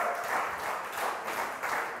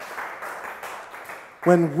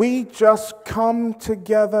 When we just come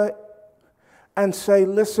together and say,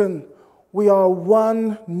 listen, we are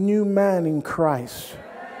one new man in Christ.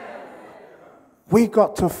 We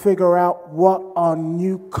got to figure out what our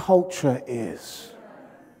new culture is.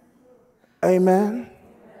 Amen?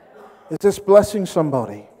 Is this blessing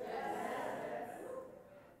somebody?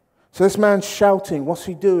 So this man's shouting. What's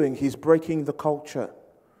he doing? He's breaking the culture.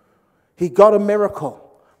 He got a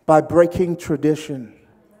miracle by breaking tradition.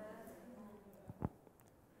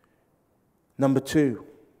 Number 2.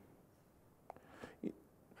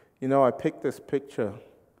 You know, I picked this picture.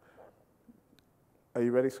 Are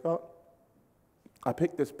you ready, Scott? I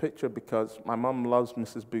picked this picture because my mom loves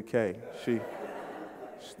Mrs. Bouquet.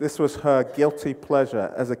 This was her guilty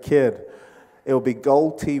pleasure as a kid. It will be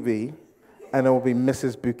gold TV, and it will be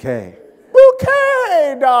Mrs. Bouquet.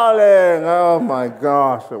 Bouquet, darling! Oh my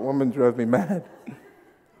gosh, that woman drove me mad.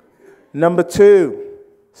 Number 2,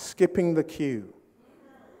 skipping the queue.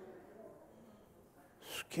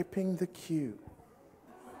 Skipping the queue.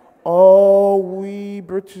 Oh, we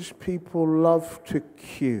British people love to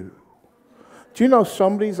queue. Do you know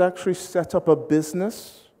somebody's actually set up a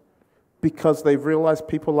business because they've realized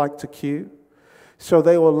people like to queue? So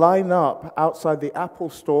they will line up outside the Apple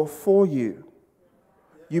store for you.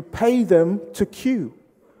 You pay them to queue.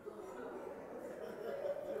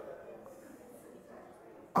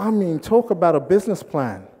 I mean, talk about a business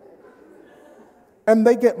plan. And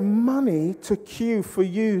they get money to queue for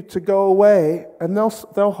you to go away, and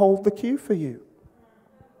they'll hold the queue for you.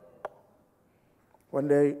 One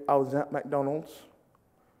day, I was at McDonald's,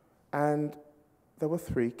 and there were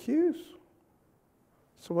 3 queues.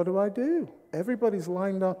 So what do? Everybody's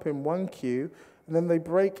lined up in one queue, and then they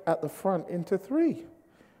break at the front into 3.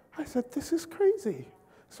 I said, this is crazy.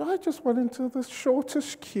 So I just went into the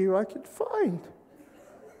shortest queue I could find.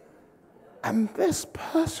 And this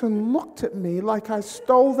person looked at me like I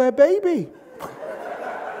stole their baby.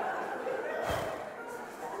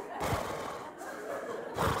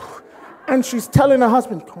 And she's telling her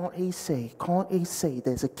husband, can't he see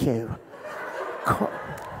there's a queue?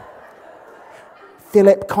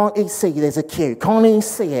 Philip, can't he see there's a queue? Can't he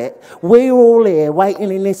see it? We're all here waiting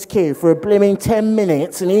in this queue for a blooming 10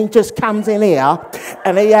 minutes, and he just comes in here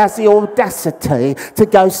and he has the audacity to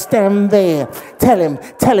go stand there. Tell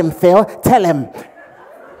him, Phil, tell him.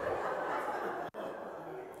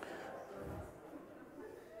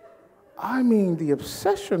 I mean, the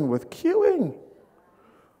obsession with queuing.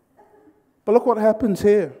 But look what happens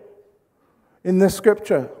here in this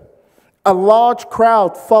scripture. A large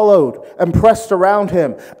crowd followed and pressed around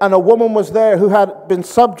him, and a woman was there who had been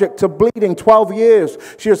subject to bleeding 12 years.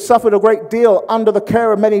 She had suffered a great deal under the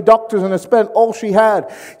care of many doctors and had spent all she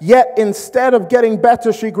had. Yet instead of getting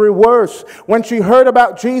better, she grew worse. When she heard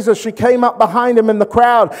about Jesus, she came up behind him in the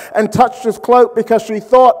crowd and touched his cloak, because she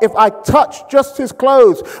thought, if I touch just his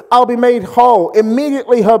clothes, I'll be made whole.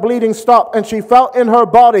 Immediately her bleeding stopped, and she felt in her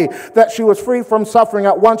body that she was free from suffering.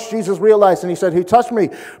 At once Jesus realized, and he said, who touched me?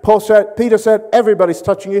 Peter said, everybody's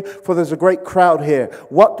touching you, for there's a great crowd here.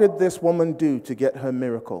 What did this woman do to get her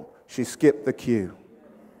miracle? She skipped the queue.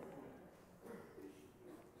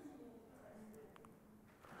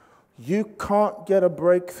 You can't get a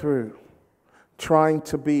breakthrough trying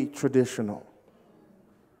to be traditional.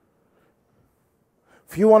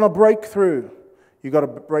 If you want a breakthrough, you got to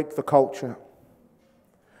break the culture.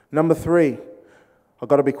 Number 3, I've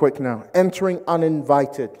got to be quick now. Entering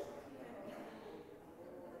uninvited.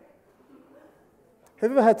 Have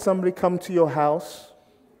you ever had somebody come to your house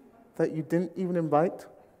that you didn't even invite?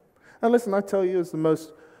 And listen, I tell you, as the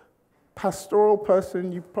most pastoral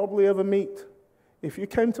person you probably ever meet, if you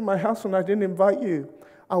came to my house and I didn't invite you,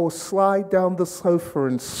 I will slide down the sofa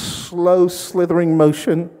in slow slithering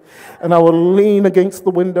motion, and I will lean against the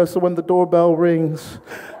window so when the doorbell rings,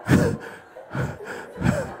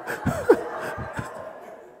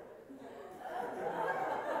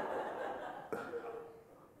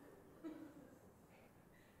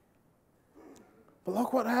 But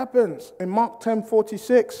look what happens in Mark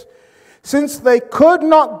 10:46. Since they could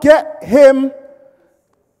not get him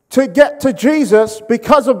to get to Jesus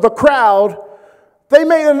because of the crowd, they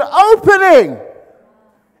made an opening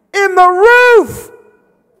in the roof.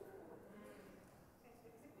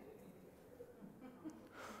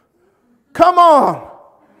 Come on.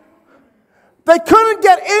 They couldn't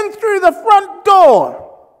get in through the front door.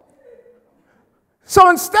 So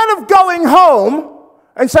instead of going home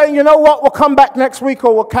and saying, you know what, we'll come back next week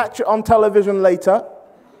or we'll catch it on television later,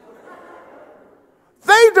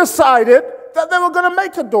 they decided that they were going to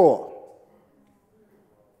make a door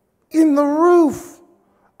in the roof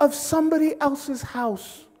of somebody else's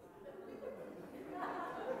house.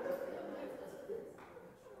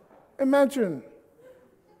 Imagine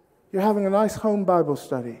you're having a nice home Bible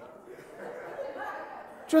study.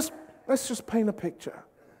 Let's just paint a picture.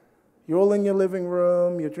 You're all in your living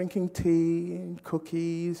room, you're drinking tea and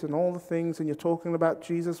cookies and all the things, and you're talking about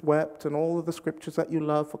Jesus wept and all of the scriptures that you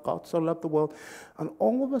love, for God so loved the world. And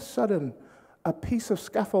all of a sudden, a piece of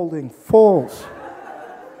scaffolding falls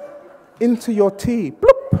into your tea.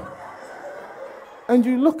 Bloop! And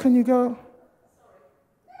you look and you go,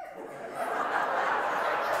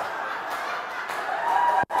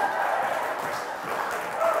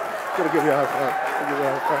 gotta give you a high five. Give you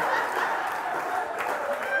a high five.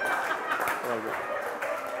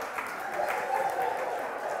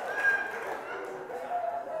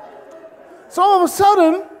 So all of a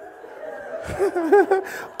sudden,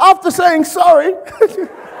 after saying sorry,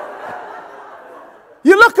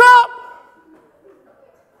 you look up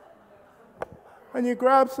and you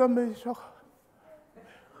grab somebody's chocolate.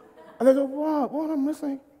 And they go, what am I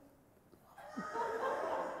missing?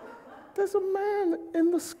 There's a man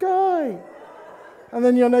in the sky. And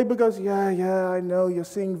then your neighbor goes, yeah, I know, you're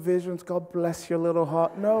seeing visions. God bless your little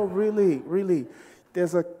heart. No, really.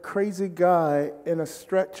 There's a crazy guy in a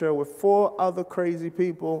stretcher with 4 other crazy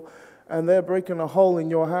people, and they're breaking a hole in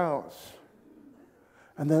your house.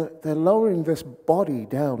 And they're lowering this body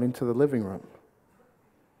down into the living room.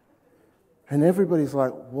 And everybody's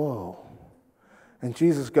like, whoa. And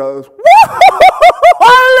Jesus goes,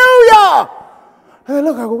 hallelujah! And they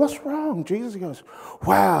look, I go, what's wrong? Jesus goes,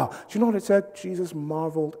 wow. Do you know what it said? Jesus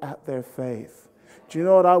marveled at their faith. Do you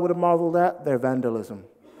know what I would have marveled at? Their vandalism.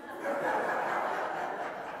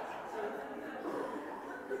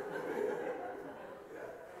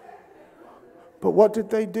 But what did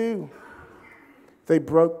they do? They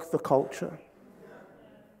broke the culture.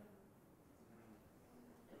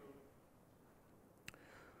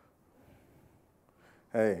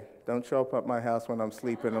 Hey, don't show up at my house when I'm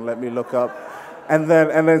sleeping and let me look up and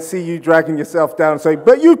then see you dragging yourself down and say,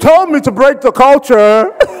 but you told me to break the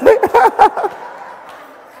culture.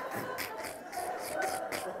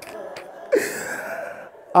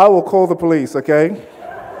 I will call the police, okay?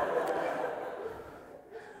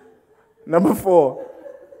 Number 4,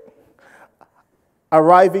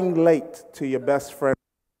 arriving late to your best friend.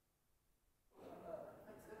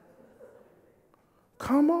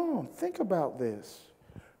 Come on, think about this.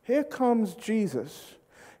 Here comes Jesus.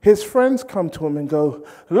 His friends come to him and go,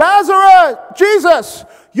 Lazarus, Jesus,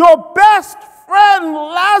 your best friend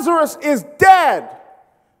Lazarus is dead.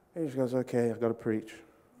 And he goes, okay, I've got to preach.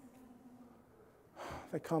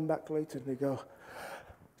 They come back later and they go,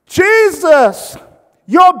 Jesus,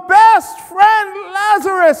 your best friend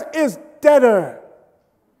Lazarus is deader.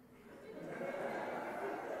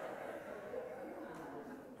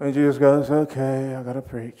 And Jesus goes, okay, I got to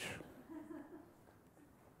preach.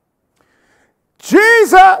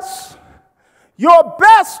 Jesus, your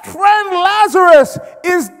best friend Lazarus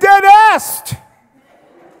is deadest.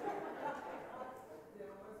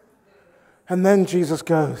 And then Jesus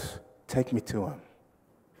goes, take me to him.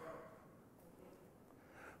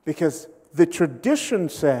 Because the tradition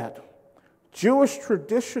said, Jewish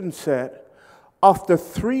tradition said, after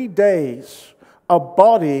 3 days, a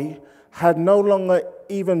body had no longer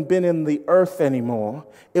even been in the earth anymore.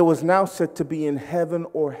 It was now said to be in heaven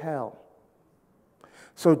or hell.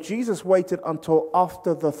 So Jesus waited until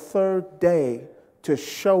after the 3rd day to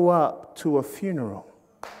show up to a funeral.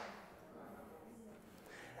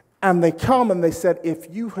 And they come and they said,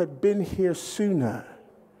 if you had been here sooner.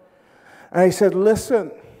 And he said,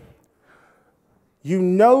 listen, you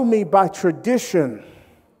know me by tradition,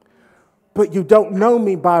 but you don't know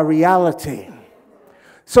me by reality.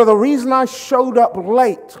 So the reason I showed up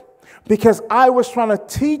late, because I was trying to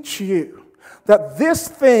teach you that this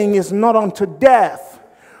thing is not unto death,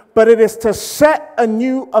 but it is to set a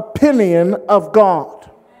new opinion of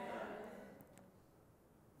God.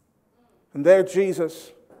 And there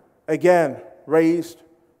Jesus, again, raised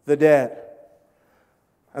the dead.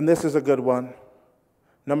 And this is a good one.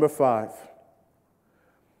 Number 5,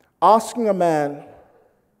 asking a man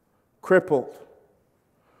crippled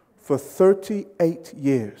for 38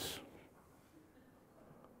 years,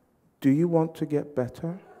 do you want to get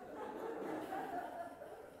better?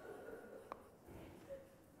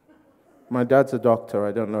 My dad's a doctor.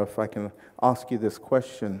 I don't know if I can ask you this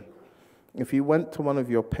question. If you went to one of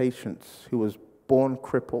your patients who was born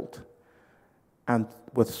crippled and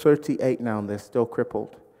was 38 now and they're still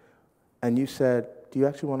crippled, and you said, do you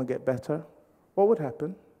actually want to get better? What would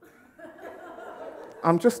happen?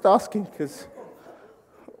 I'm just asking because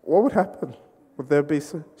what would happen? Would there be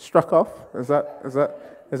struck off? Is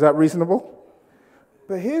that reasonable?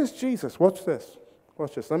 But here's Jesus. Watch this.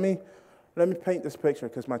 Watch this. Let me paint this picture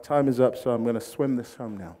because my time is up, so I'm going to swim this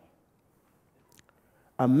home now.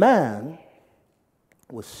 A man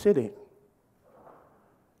was sitting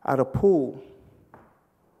at a pool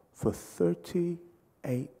for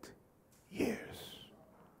 38 years.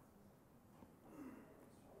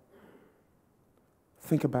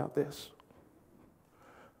 Think about this.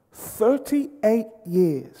 38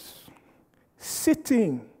 years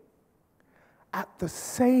sitting at the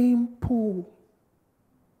same pool.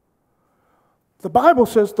 The Bible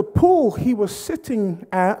says the pool he was sitting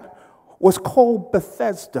at was called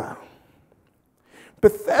Bethesda.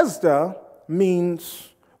 Bethesda means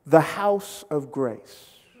the house of grace.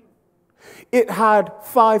 It had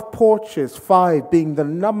 5 porches, 5 being the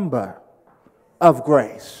number of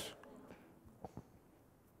grace.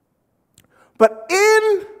 But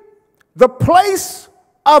in the place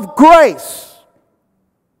of grace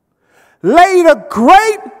laid a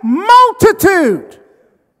great multitude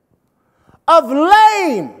of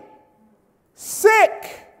lame,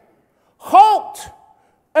 sick, halt,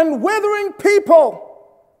 and withering people,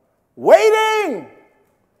 waiting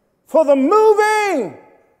for the moving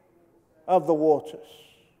of the waters.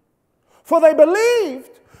 For they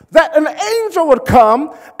believed that an angel would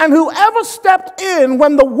come, and whoever stepped in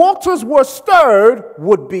when the waters were stirred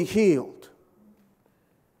would be healed.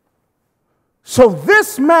 So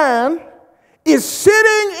this man is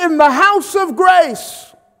sitting in the house of grace.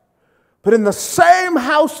 But in the same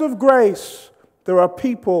house of grace, there are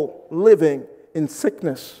people living in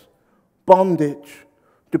sickness, bondage,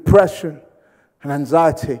 depression, and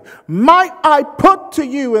anxiety. Might I put to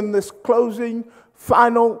you in this closing,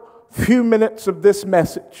 final few minutes of this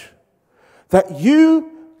message that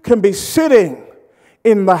you can be sitting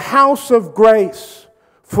in the house of grace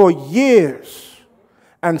for years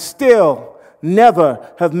and still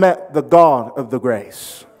never have met the God of the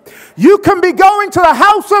grace. You can be going to the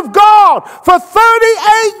house of God for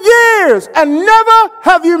 38 years and never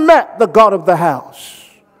have you met the God of the house.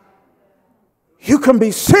 You can be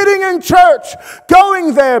sitting in church,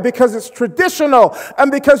 going there because it's traditional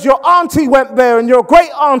and because your auntie went there and your great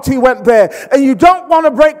auntie went there and you don't want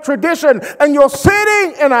to break tradition, and you're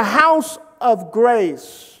sitting in a house of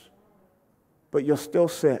grace, but you're still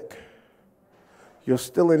sick. You're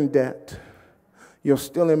still in debt. You're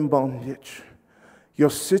still in bondage. Your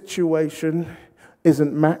situation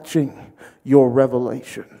isn't matching your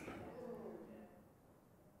revelation.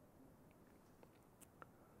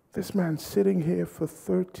 This man's sitting here for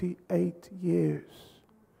 38 years.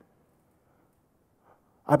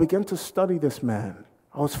 I began to study this man.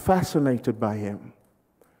 I was fascinated by him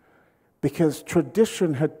because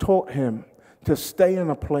tradition had taught him to stay in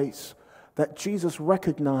a place that Jesus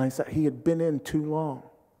recognized that he had been in too long.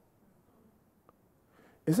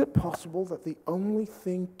 Is it possible that the only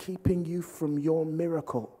thing keeping you from your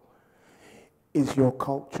miracle is your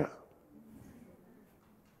culture?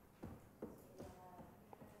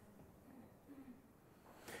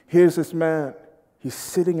 Here's this man. He's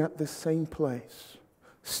sitting at this same place,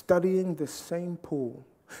 studying this same pool.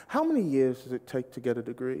 How many years does it take to get a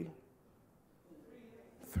degree?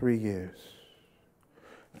 3 years.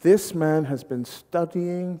 This man has been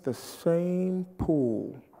studying the same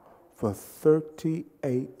pool for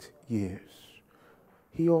 38 years.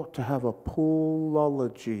 He ought to have a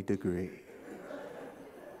poolology degree.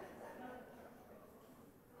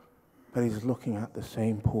 But he's looking at the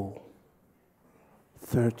same pool.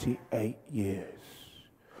 38 years.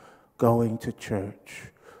 Going to church.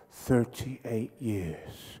 38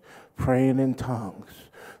 years. Praying in tongues.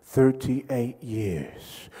 38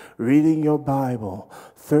 years. Reading your Bible.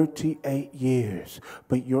 38 years.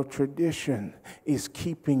 But your tradition is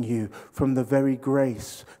keeping you from the very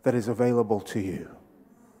grace that is available to you.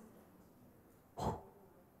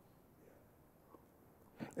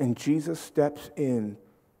 And Jesus steps in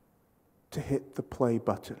to hit the play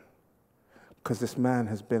button because this man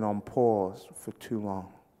has been on pause for too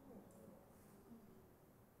long.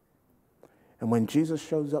 And when Jesus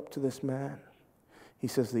shows up to this man, He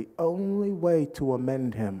says the only way to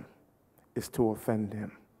amend him is to offend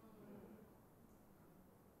him.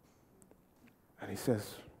 And he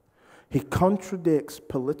says, he contradicts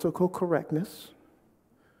political correctness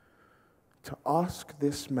to ask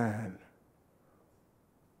this man,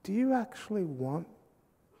 do you actually want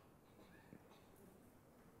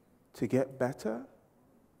to get better?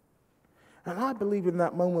 And I believe in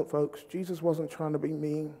that moment, folks, Jesus wasn't trying to be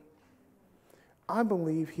mean. I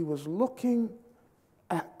believe he was looking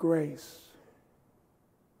at grace.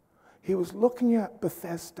 He was looking at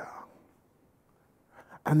Bethesda.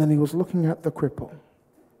 And then he was looking at the cripple.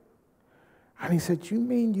 And he said, you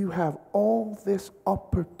mean you have all this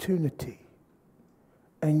opportunity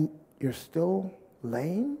and you're still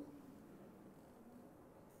lame?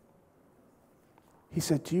 He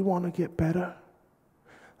said, do you want to get better?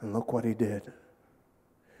 And look what he did.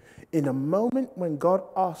 In a moment when God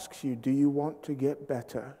asks you, do you want to get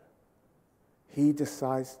better? He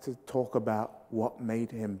decides to talk about what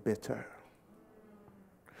made him bitter.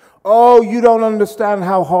 Oh, you don't understand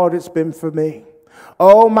how hard it's been for me.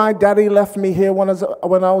 Oh, my daddy left me here when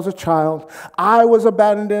I was a child. I was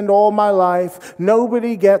abandoned all my life.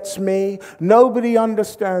 Nobody gets me. Nobody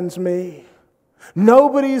understands me.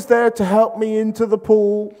 Nobody's there to help me into the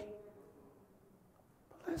pool.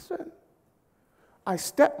 Listen, I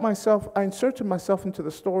inserted myself into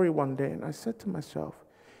the story one day, and I said to myself,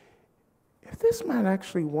 if this man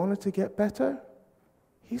actually wanted to get better,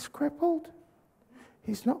 he's crippled.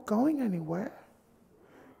 He's not going anywhere.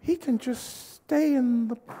 He can just stay in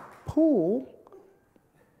the pool.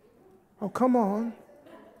 Oh, come on.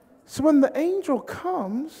 So when the angel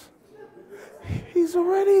comes, he's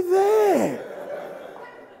already there.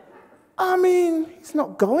 I mean, he's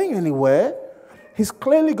not going anywhere. He's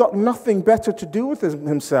clearly got nothing better to do with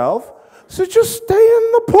himself, so just stay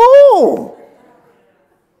in the pool.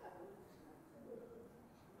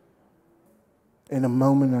 In a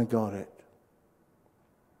moment, I got it.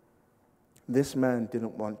 This man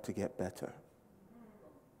didn't want to get better.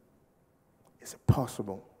 Is it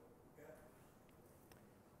possible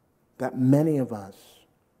that many of us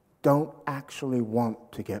don't actually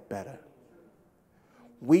want to get better?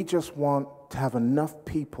 We just want to have enough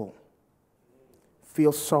people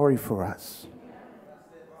feel sorry for us.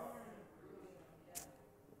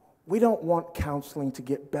 We don't want counseling to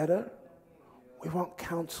get better. We want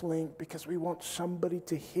counseling because we want somebody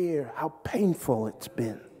to hear how painful it's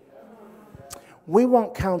been. We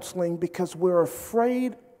want counseling because we're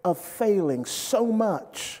afraid of failing so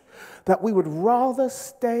much that we would rather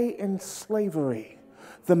stay in slavery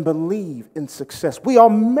than believe in success. We are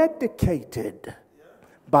medicated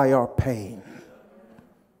by our pain.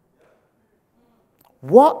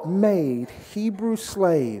 What made Hebrew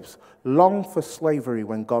slaves long for slavery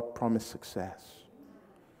when God promised success?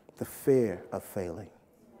 The fear of failing.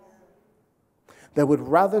 They would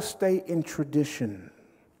rather stay in tradition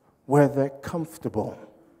where they're comfortable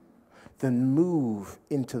than move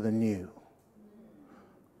into the new.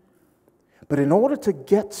 But in order to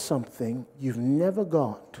get something you've never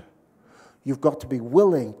got, you've got to be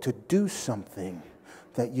willing to do something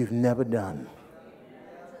that you've never done.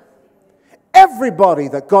 Everybody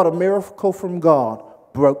that got a miracle from God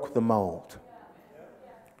broke the mold.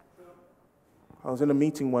 I was in a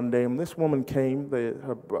meeting one day, and this woman came.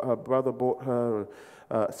 Her brother bought her.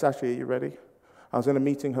 Sashi, are you ready? I was in a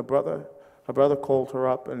meeting. Her brother called her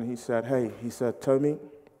up, and he said, "Hey," he said, "Tomi,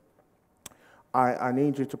 I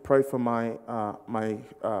need you to pray for my I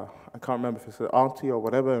can't remember if he said auntie or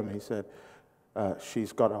whatever." And he said,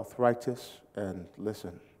 "She's got arthritis, and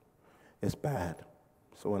listen, it's bad."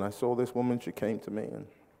 So when I saw this woman, she came to me, and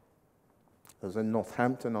it was in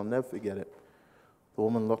Northampton. I'll never forget it. The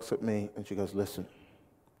woman looks at me and she goes, "Listen,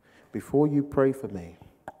 before you pray for me,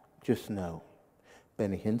 just know,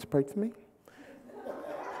 Benny Hinn's prayed for me.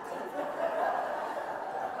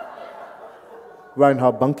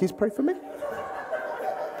 Reinhard Bunke's prayed for me.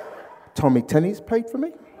 Tommy Tenney's prayed for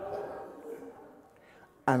me.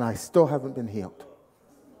 And I still haven't been healed.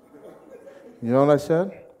 You know what I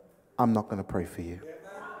said? I'm not going to pray for you."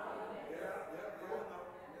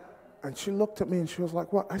 And she looked at me and she was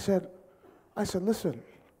like, "What?" I said, "Listen,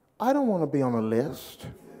 I don't want to be on a list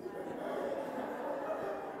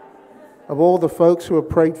of all the folks who have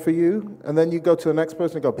prayed for you, and then you go to the next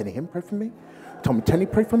person and go, Benny Hinn prayed for me, Tommy Tenney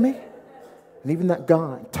prayed for me, and even that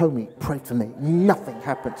guy, Tomi, prayed for me. Nothing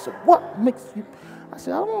happened. So what makes you..." I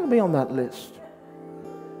said, "I don't want to be on that list.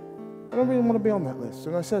 I don't really want to be on that list."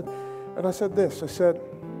 And I said this. I said,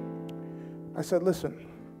 "Listen,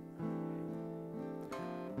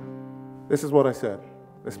 this is what I said.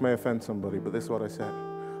 This may offend somebody, but this is what I said.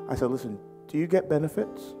 I said, listen, do you get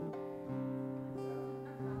benefits?"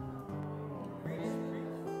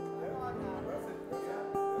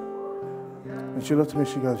 And she looked at me,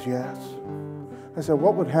 she goes, yes. I said,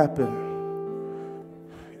 what would happen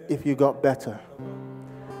if you got better?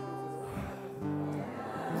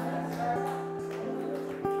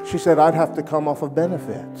 She said, I'd have to come off of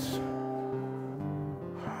benefits.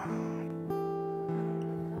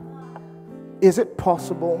 Is it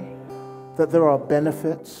possible that there are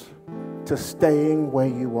benefits to staying where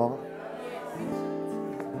you are?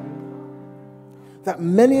 That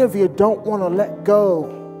many of you don't want to let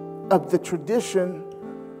go of the tradition.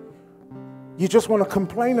 You just want to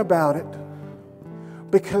complain about it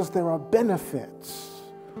because there are benefits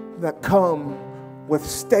that come with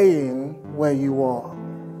staying where you are.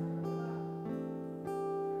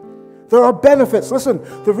 There are benefits. Listen,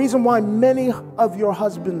 the reason why many of your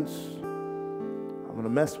husbands, I'm going to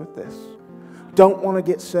mess with this, don't want to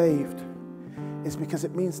get saved is because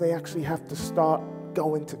it means they actually have to start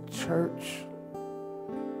going to church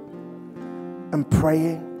and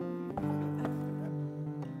praying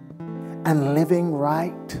and living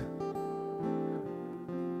right.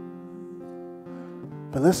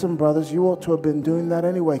 But listen, brothers, you ought to have been doing that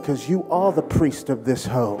anyway, because you are the priest of this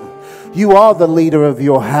home. You are the leader of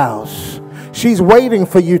your house. She's waiting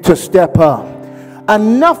for you to step up.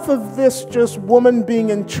 Enough of this just woman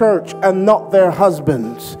being in church and not their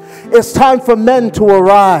husbands. It's time for men to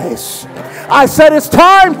arise. I said it's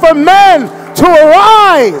time for men to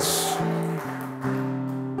arise.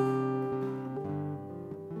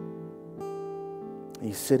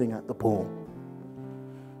 He's sitting at the pool.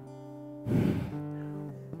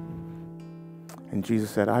 And Jesus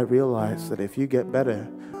said, I realize that if you get better,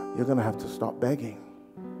 you're going to have to stop begging.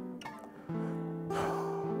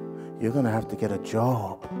 You're going to have to get a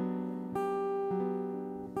job.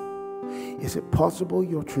 Is it possible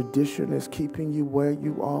your tradition is keeping you where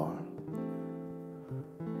you are?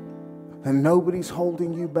 And nobody's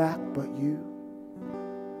holding you back but you?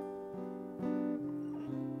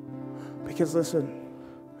 Because listen,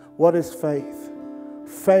 what is faith?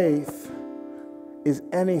 Faith is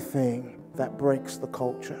anything that breaks the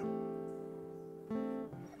culture.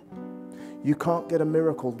 You can't get a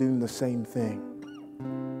miracle doing the same thing.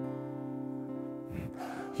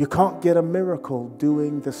 You can't get a miracle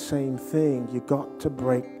doing the same thing. You got to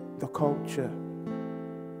break the culture.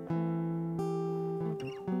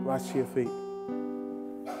 Rise to your feet.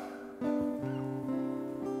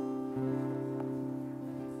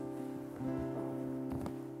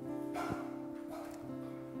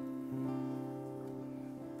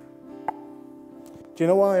 Do you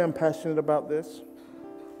know why I'm passionate about this?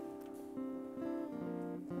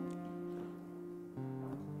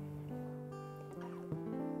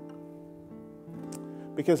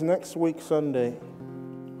 Because next week, Sunday,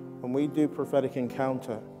 when we do prophetic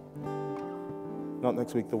encounter, not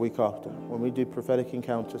next week, the week after, when we do prophetic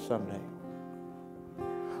encounter Sunday,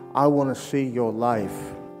 I want to see your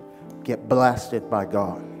life get blasted by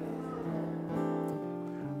God.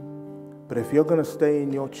 But if you're going to stay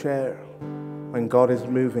in your chair when God is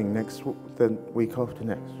moving the week after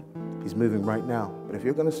next, He's moving right now. But if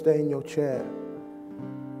you're going to stay in your chair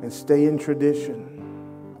and stay in tradition,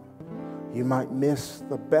 you might miss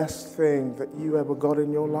the best thing that you ever got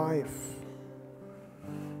in your life.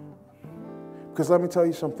 Because let me tell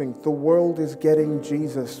you something, the world is getting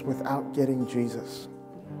Jesus without getting Jesus.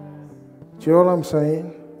 Do you know what I'm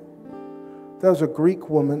saying? There was a Greek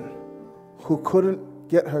woman who couldn't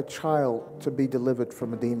get her child to be delivered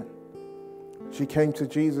from a demon. She came to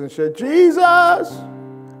Jesus and said, Jesus,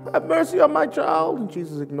 have mercy on my child. And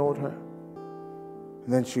Jesus ignored her.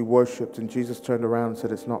 And then she worshipped, and Jesus turned around and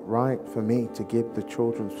said, it's not right for me to give the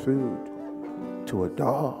children's food to a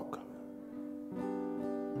dog.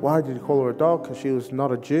 Why did he call her a dog? Because she was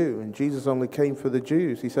not a Jew, and Jesus only came for the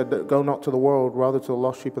Jews. He said, go not to the world, rather to the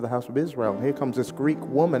lost sheep of the house of Israel. And here comes this Greek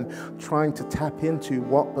woman trying to tap into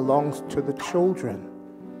what belongs to the children.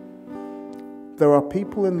 There are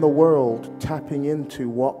people in the world tapping into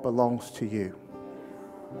what belongs to you.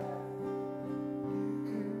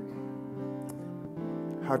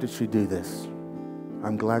 How did she do this?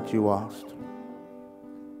 I'm glad you asked.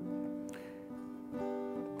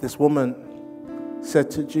 This woman said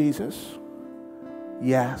to Jesus,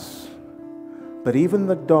 yes, but even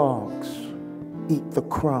the dogs eat the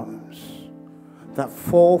crumbs that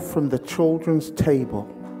fall from the children's table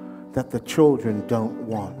that the children don't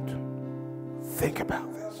want. Think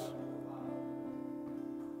about this.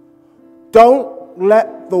 Don't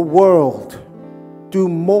let the world do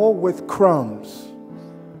more with crumbs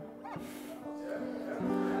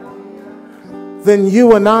than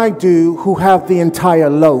you and I do who have the entire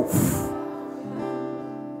loaf.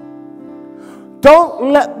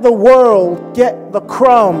 Don't let the world get the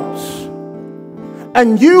crumbs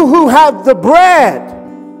And you who have the bread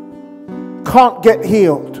can't get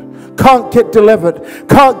healed, can't get delivered,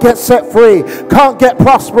 can't get set free, can't get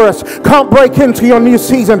prosperous, can't break into your new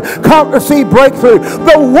season, can't receive breakthrough.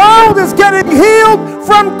 The world is getting healed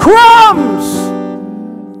from crumbs.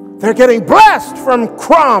 They're getting blessed from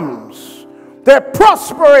crumbs. They're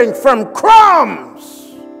prospering from crumbs.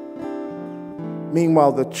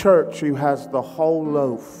 Meanwhile, the church who has the whole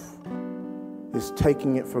loaf is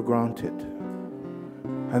taking it for granted.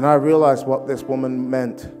 And I realized what this woman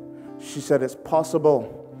meant. She said it's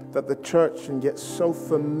possible that the church can get so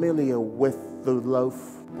familiar with the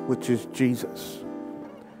loaf, which is Jesus,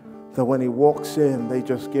 that when he walks in, they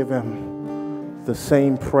just give him the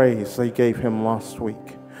same praise they gave him last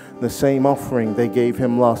week, the same offering they gave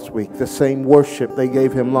him last week, the same worship they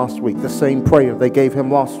gave him last week, the same prayer they gave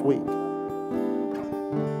him last week.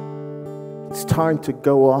 It's time to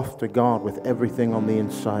go after God with everything on the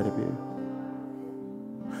inside of you.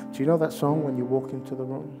 Do you know that song, When You Walk Into the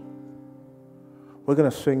Room? We're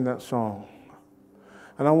going to sing that song.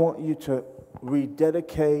 And I want you to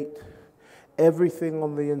rededicate everything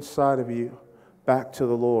on the inside of you back to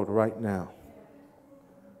the Lord right now.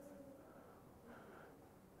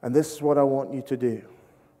 And this is what I want you to do.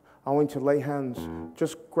 I want you to lay hands,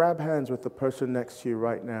 just grab hands with the person next to you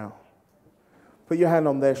right now. Put your hand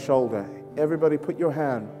on their shoulder. Everybody put your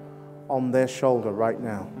hand on their shoulder right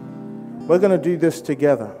now. We're going to do this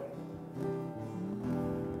together.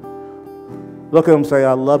 Look at them and say,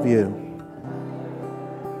 I love you.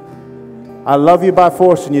 I love you by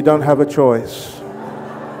force and you don't have a choice.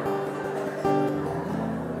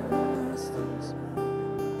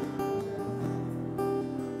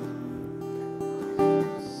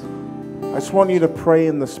 I just want you to pray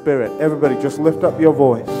in the Spirit. Everybody, just lift up your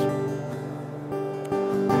voice.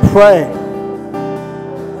 Pray.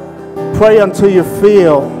 Pray until you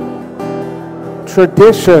feel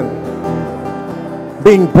tradition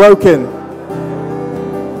being broken.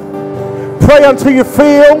 Pray until you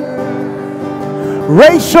feel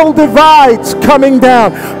racial divides coming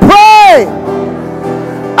down. Pray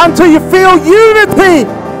until you feel unity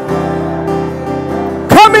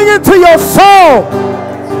coming into your soul.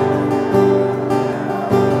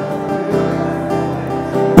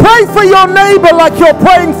 Pray for your neighbor like you're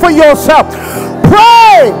praying for yourself.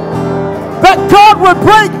 Pray that God would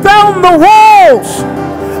break down the walls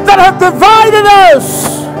that have divided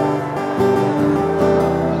us.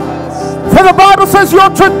 For the Bible says your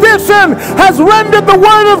tradition has rendered the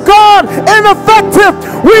word of God ineffective.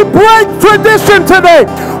 We break tradition today.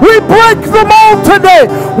 We break the mold today.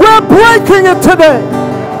 We're breaking it today.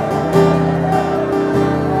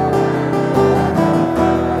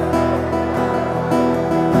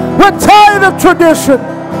 We're tired of tradition.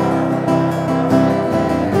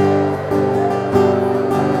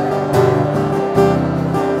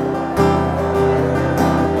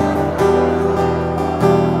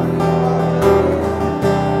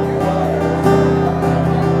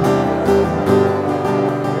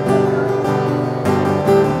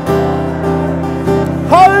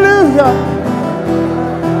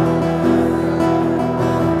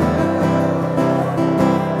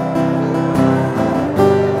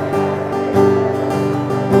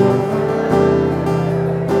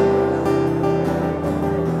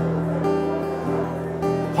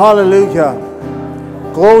 Hallelujah.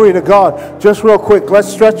 Glory to God. Just real quick,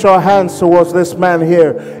 let's stretch our hands towards this man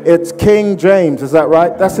here. It's King James. Is that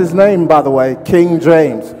right? That's his name, by the way. King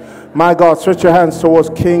James. My God, stretch your hands towards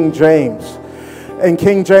King James. In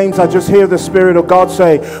King James, I just hear the Spirit of God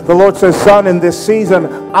say, the Lord says, son, in this season,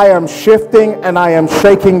 I am shifting and I am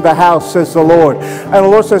shaking the house, says the Lord. And the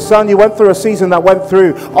Lord says, son, you went through a season that went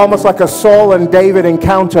through almost like a Saul and David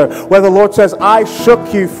encounter, where the Lord says, I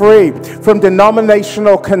shook you free from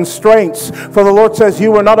denominational constraints. For the Lord says,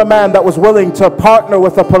 you were not a man that was willing to partner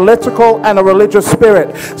with a political and a religious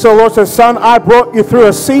spirit. So the Lord says, son, I brought you through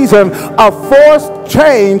a season of forced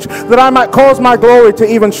change that I might cause my glory to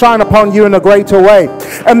even shine upon you in a greater way.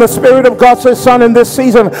 And the Spirit of God says, son, in this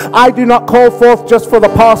season, I do not call forth just for the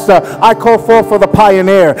pastor, I call forth for the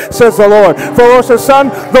pioneer, says the Lord. For the Lord says, son,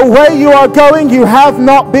 the way you are going, you have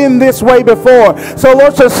not been this way before. So the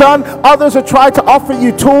Lord says, son, others have tried to offer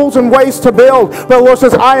you tools and ways to build, but the Lord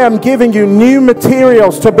says, I am giving you new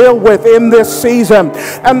materials to build with in this season.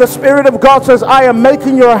 And the Spirit of God says, I am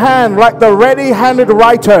making your hand like the ready-handed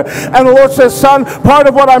writer. And the Lord says, son, part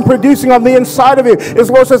of what I'm producing on the inside of you is,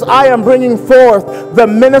 the Lord says, I am bringing forth the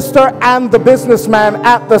minister and the businessman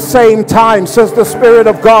at the same time, says the Spirit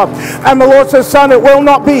of God. And the Lord says, son, it will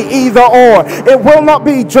not be either or. It will not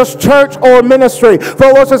be just church or ministry. For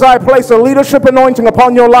the Lord says, I place a leadership anointing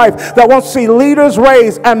upon your life that wants to see leaders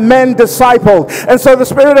raised and men discipled. And so the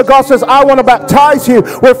Spirit of God says, I want to baptize you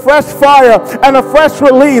with fresh fire and a fresh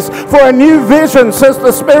release for a new vision, says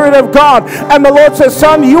the Spirit of God. And the Lord says,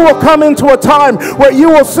 son, you will come into a time where you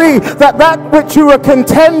will see that that which you were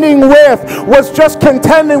contending with was just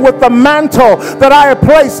contending with the mantle that I have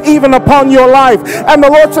placed even upon your life. And the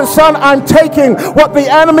Lord says, son, I'm taking what the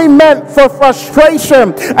enemy meant for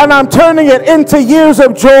frustration and I'm turning it into years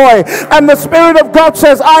of joy. And the Spirit of God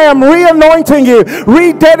says, I am re-anointing you,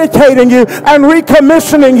 rededicating you, and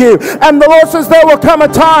recommissioning you. And the Lord says, there will come a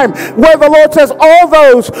time where the Lord says, all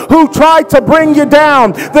those who tried to bring you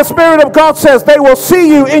down, the Spirit of God says, they will see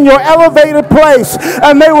you in your elevated place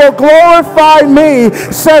and they will glorify me,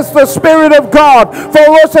 says the Spirit of God. For the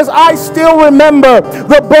Lord says, I still remember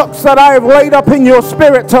the books that I have laid up in your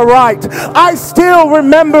spirit to write. I still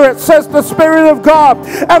remember it, says the Spirit of God.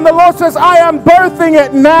 And the Lord says, I am birthing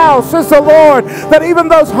it now, says the Lord, that even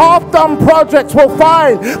those half-done projects will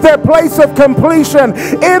find their place of completion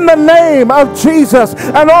in the name of Jesus.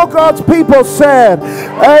 And all God's people said,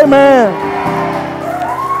 amen.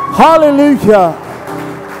 Hallelujah.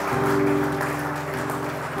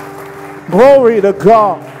 Glory to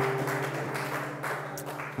God.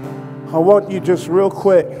 I want you just real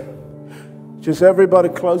quick, just everybody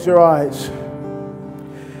close your eyes.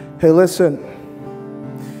 Hey, listen,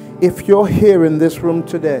 if you're here in this room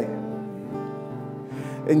today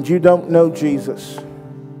and you don't know Jesus,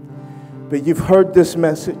 but you've heard this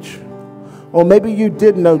message, or maybe you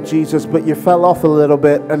did know Jesus, but you fell off a little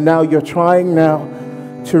bit and now you're trying now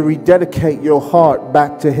to rededicate your heart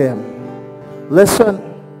back to Him. Listen.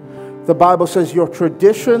 The Bible says your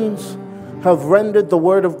traditions have rendered the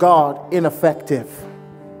Word of God ineffective.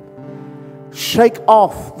 Shake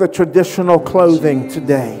off the traditional clothing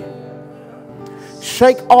today.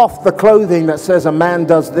 Shake off the clothing that says a man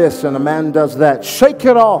does this and a man does that. Shake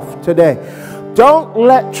it off today. Don't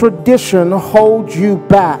let tradition hold you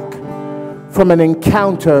back from an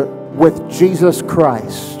encounter with Jesus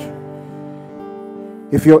Christ.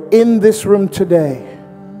 If you're in this room today,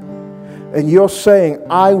 and you're saying,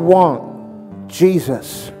 I want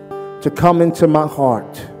Jesus to come into my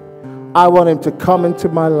heart. I want Him to come into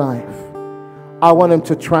my life. I want Him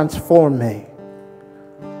to transform me.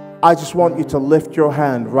 I just want you to lift your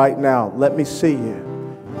hand right now. Let me see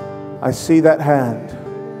you. I see that hand.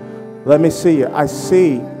 Let me see you. I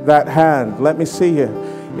see that hand. Let me see you.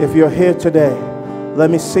 If you're here today, let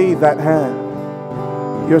me see that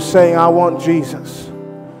hand. You're saying, I want Jesus.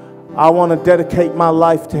 I want to dedicate my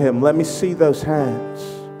life to Him. Let me see those hands.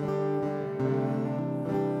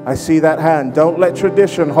 I see that hand. Don't let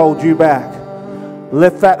tradition hold you back.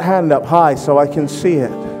 Lift that hand up high so I can see it.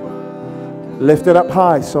 Lift it up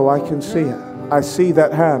high so I can see it. I see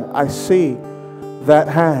that hand. I see that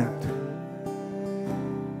hand.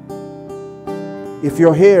 If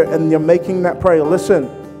you're here and you're making that prayer, listen.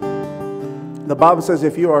 The Bible says,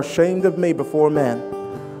 if you are ashamed of me before men,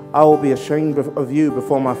 I will be ashamed of you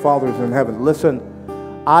before my Father who's in heaven. Listen,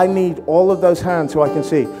 I need all of those hands so I can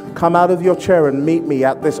see. Come out of your chair and meet me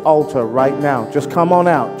at this altar right now. Just come on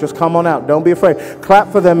out. Just come on out. Don't be afraid. Clap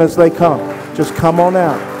for them as they come. Just come on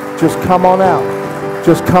out. Just come on out.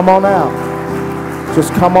 Just come on out.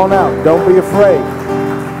 Just come on out. Don't be afraid.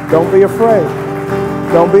 Don't be afraid.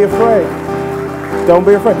 Don't be afraid. Don't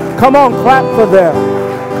be afraid. Come on, clap for them.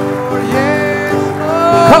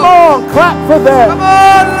 Come on, clap for them. Come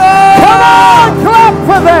on, Lord. Come on, clap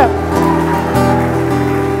for them.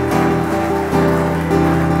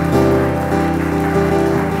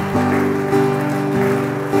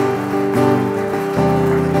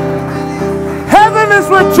 Heaven is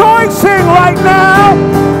rejoicing right now.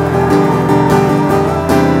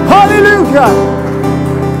 Hallelujah.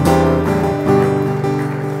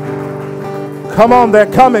 Come on,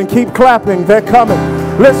 they're coming. Keep clapping. They're coming.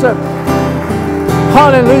 Listen.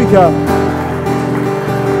 Hallelujah.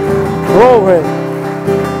 Glory.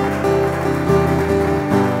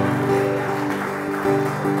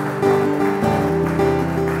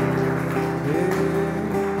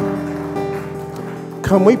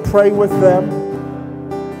 Can we pray with them?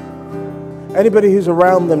 Anybody who's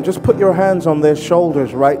around them, just put your hands on their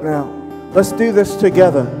shoulders right now. Let's do this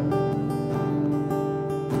together.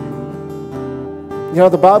 You know,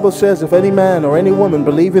 the Bible says, if any man or any woman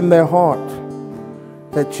believe in their heart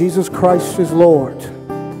that Jesus Christ is Lord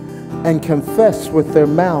and confess with their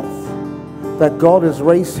mouth that God has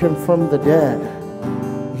raised him from the dead,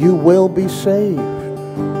 you will be saved.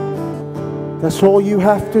 That's all you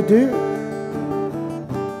have to do.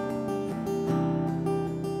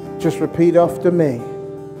 Just repeat after me.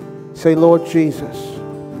 Say, Lord Jesus.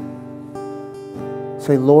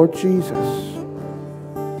 Say, Lord Jesus,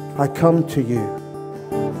 I come to you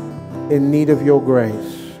in need of your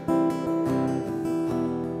grace.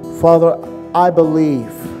 Father, I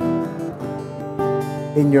believe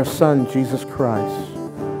in your Son, Jesus Christ.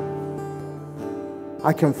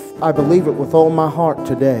 I believe it with all my heart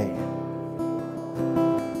today.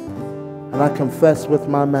 And I confess with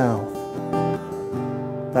my mouth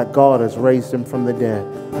that God has raised him from the dead.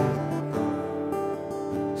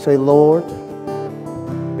 Say, Lord,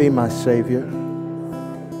 be my Savior.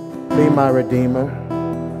 Be my Redeemer.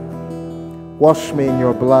 Wash me in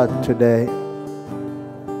your blood today.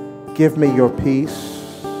 Give me your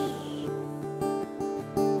peace.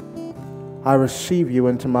 I receive you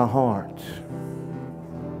into my heart.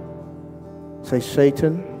 Say,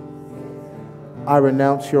 Satan, I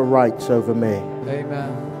renounce your rights over me. Amen.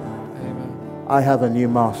 Amen. I have a new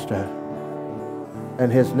master,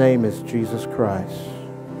 and his name is Jesus Christ.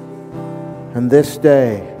 And this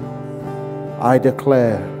day, I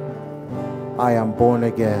declare, I am born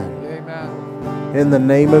again. Amen. In the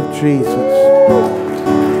name of Jesus.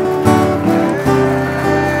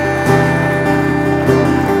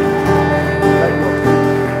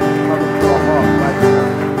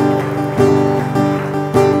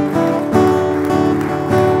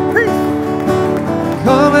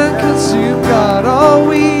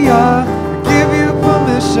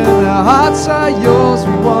 Our hearts are yours,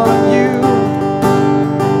 we want you.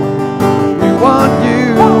 We want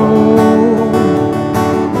you.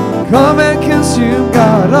 Come and consume,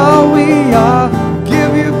 God, all we are.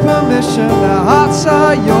 Give you permission, our hearts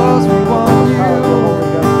are yours, we want you.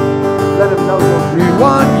 Let him know we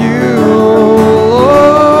want you.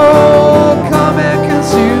 Oh, come and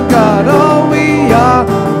consume, God, all we are.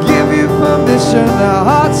 Give you permission, our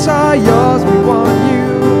hearts are yours, we want you.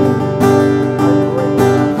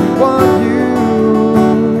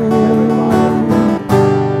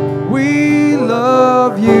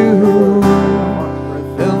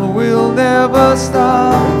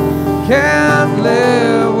 Stop, can't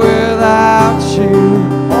live without you,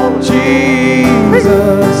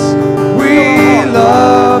 Jesus. We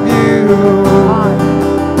love you,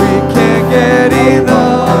 we can't get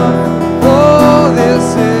enough. Oh,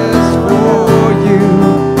 this is for you,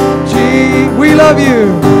 we love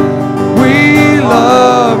you, we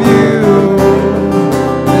love you,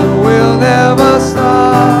 and we'll never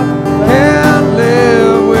stop. Can't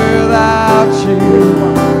live without you.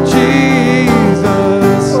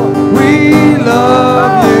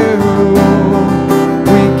 Love you,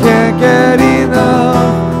 we can't get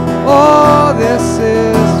enough. Oh, this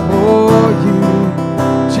is for you,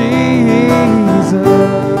 Jesus.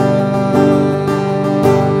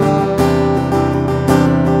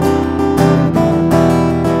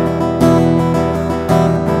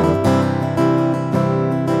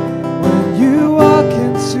 When you walk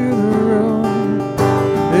into the room,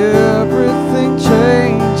 everything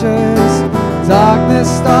changes. Darkness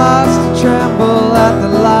starts to tremble at the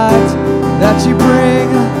light that you bring.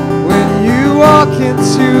 When you walk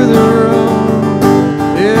into the room,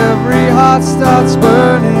 every heart starts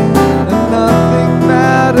burning, and nothing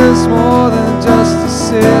matters more than just to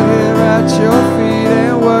sit here at your feet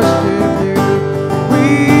and worship you.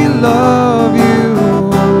 We love you,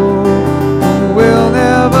 we'll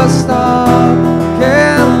never stop.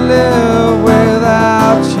 Can't live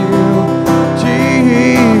without you,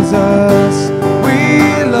 Jesus.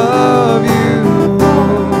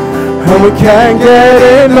 And we can't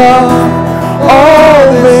get enough.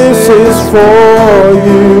 All this is for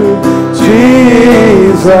you,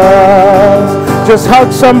 Jesus. Just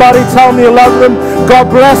hug somebody, tell me you love them. God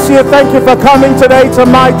bless you. Thank you for coming today to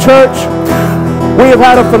my church. We have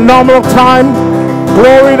had a phenomenal time.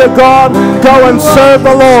 Glory to God. Go and serve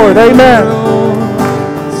the Lord. Amen.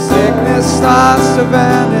 Sickness starts to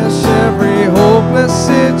vanish. Every hopeless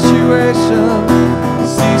situation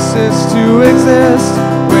ceases to exist.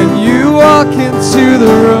 When you walk into the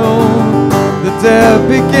room, the dead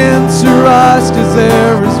begin to rise, 'cause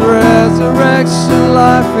there is resurrection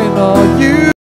life in all you.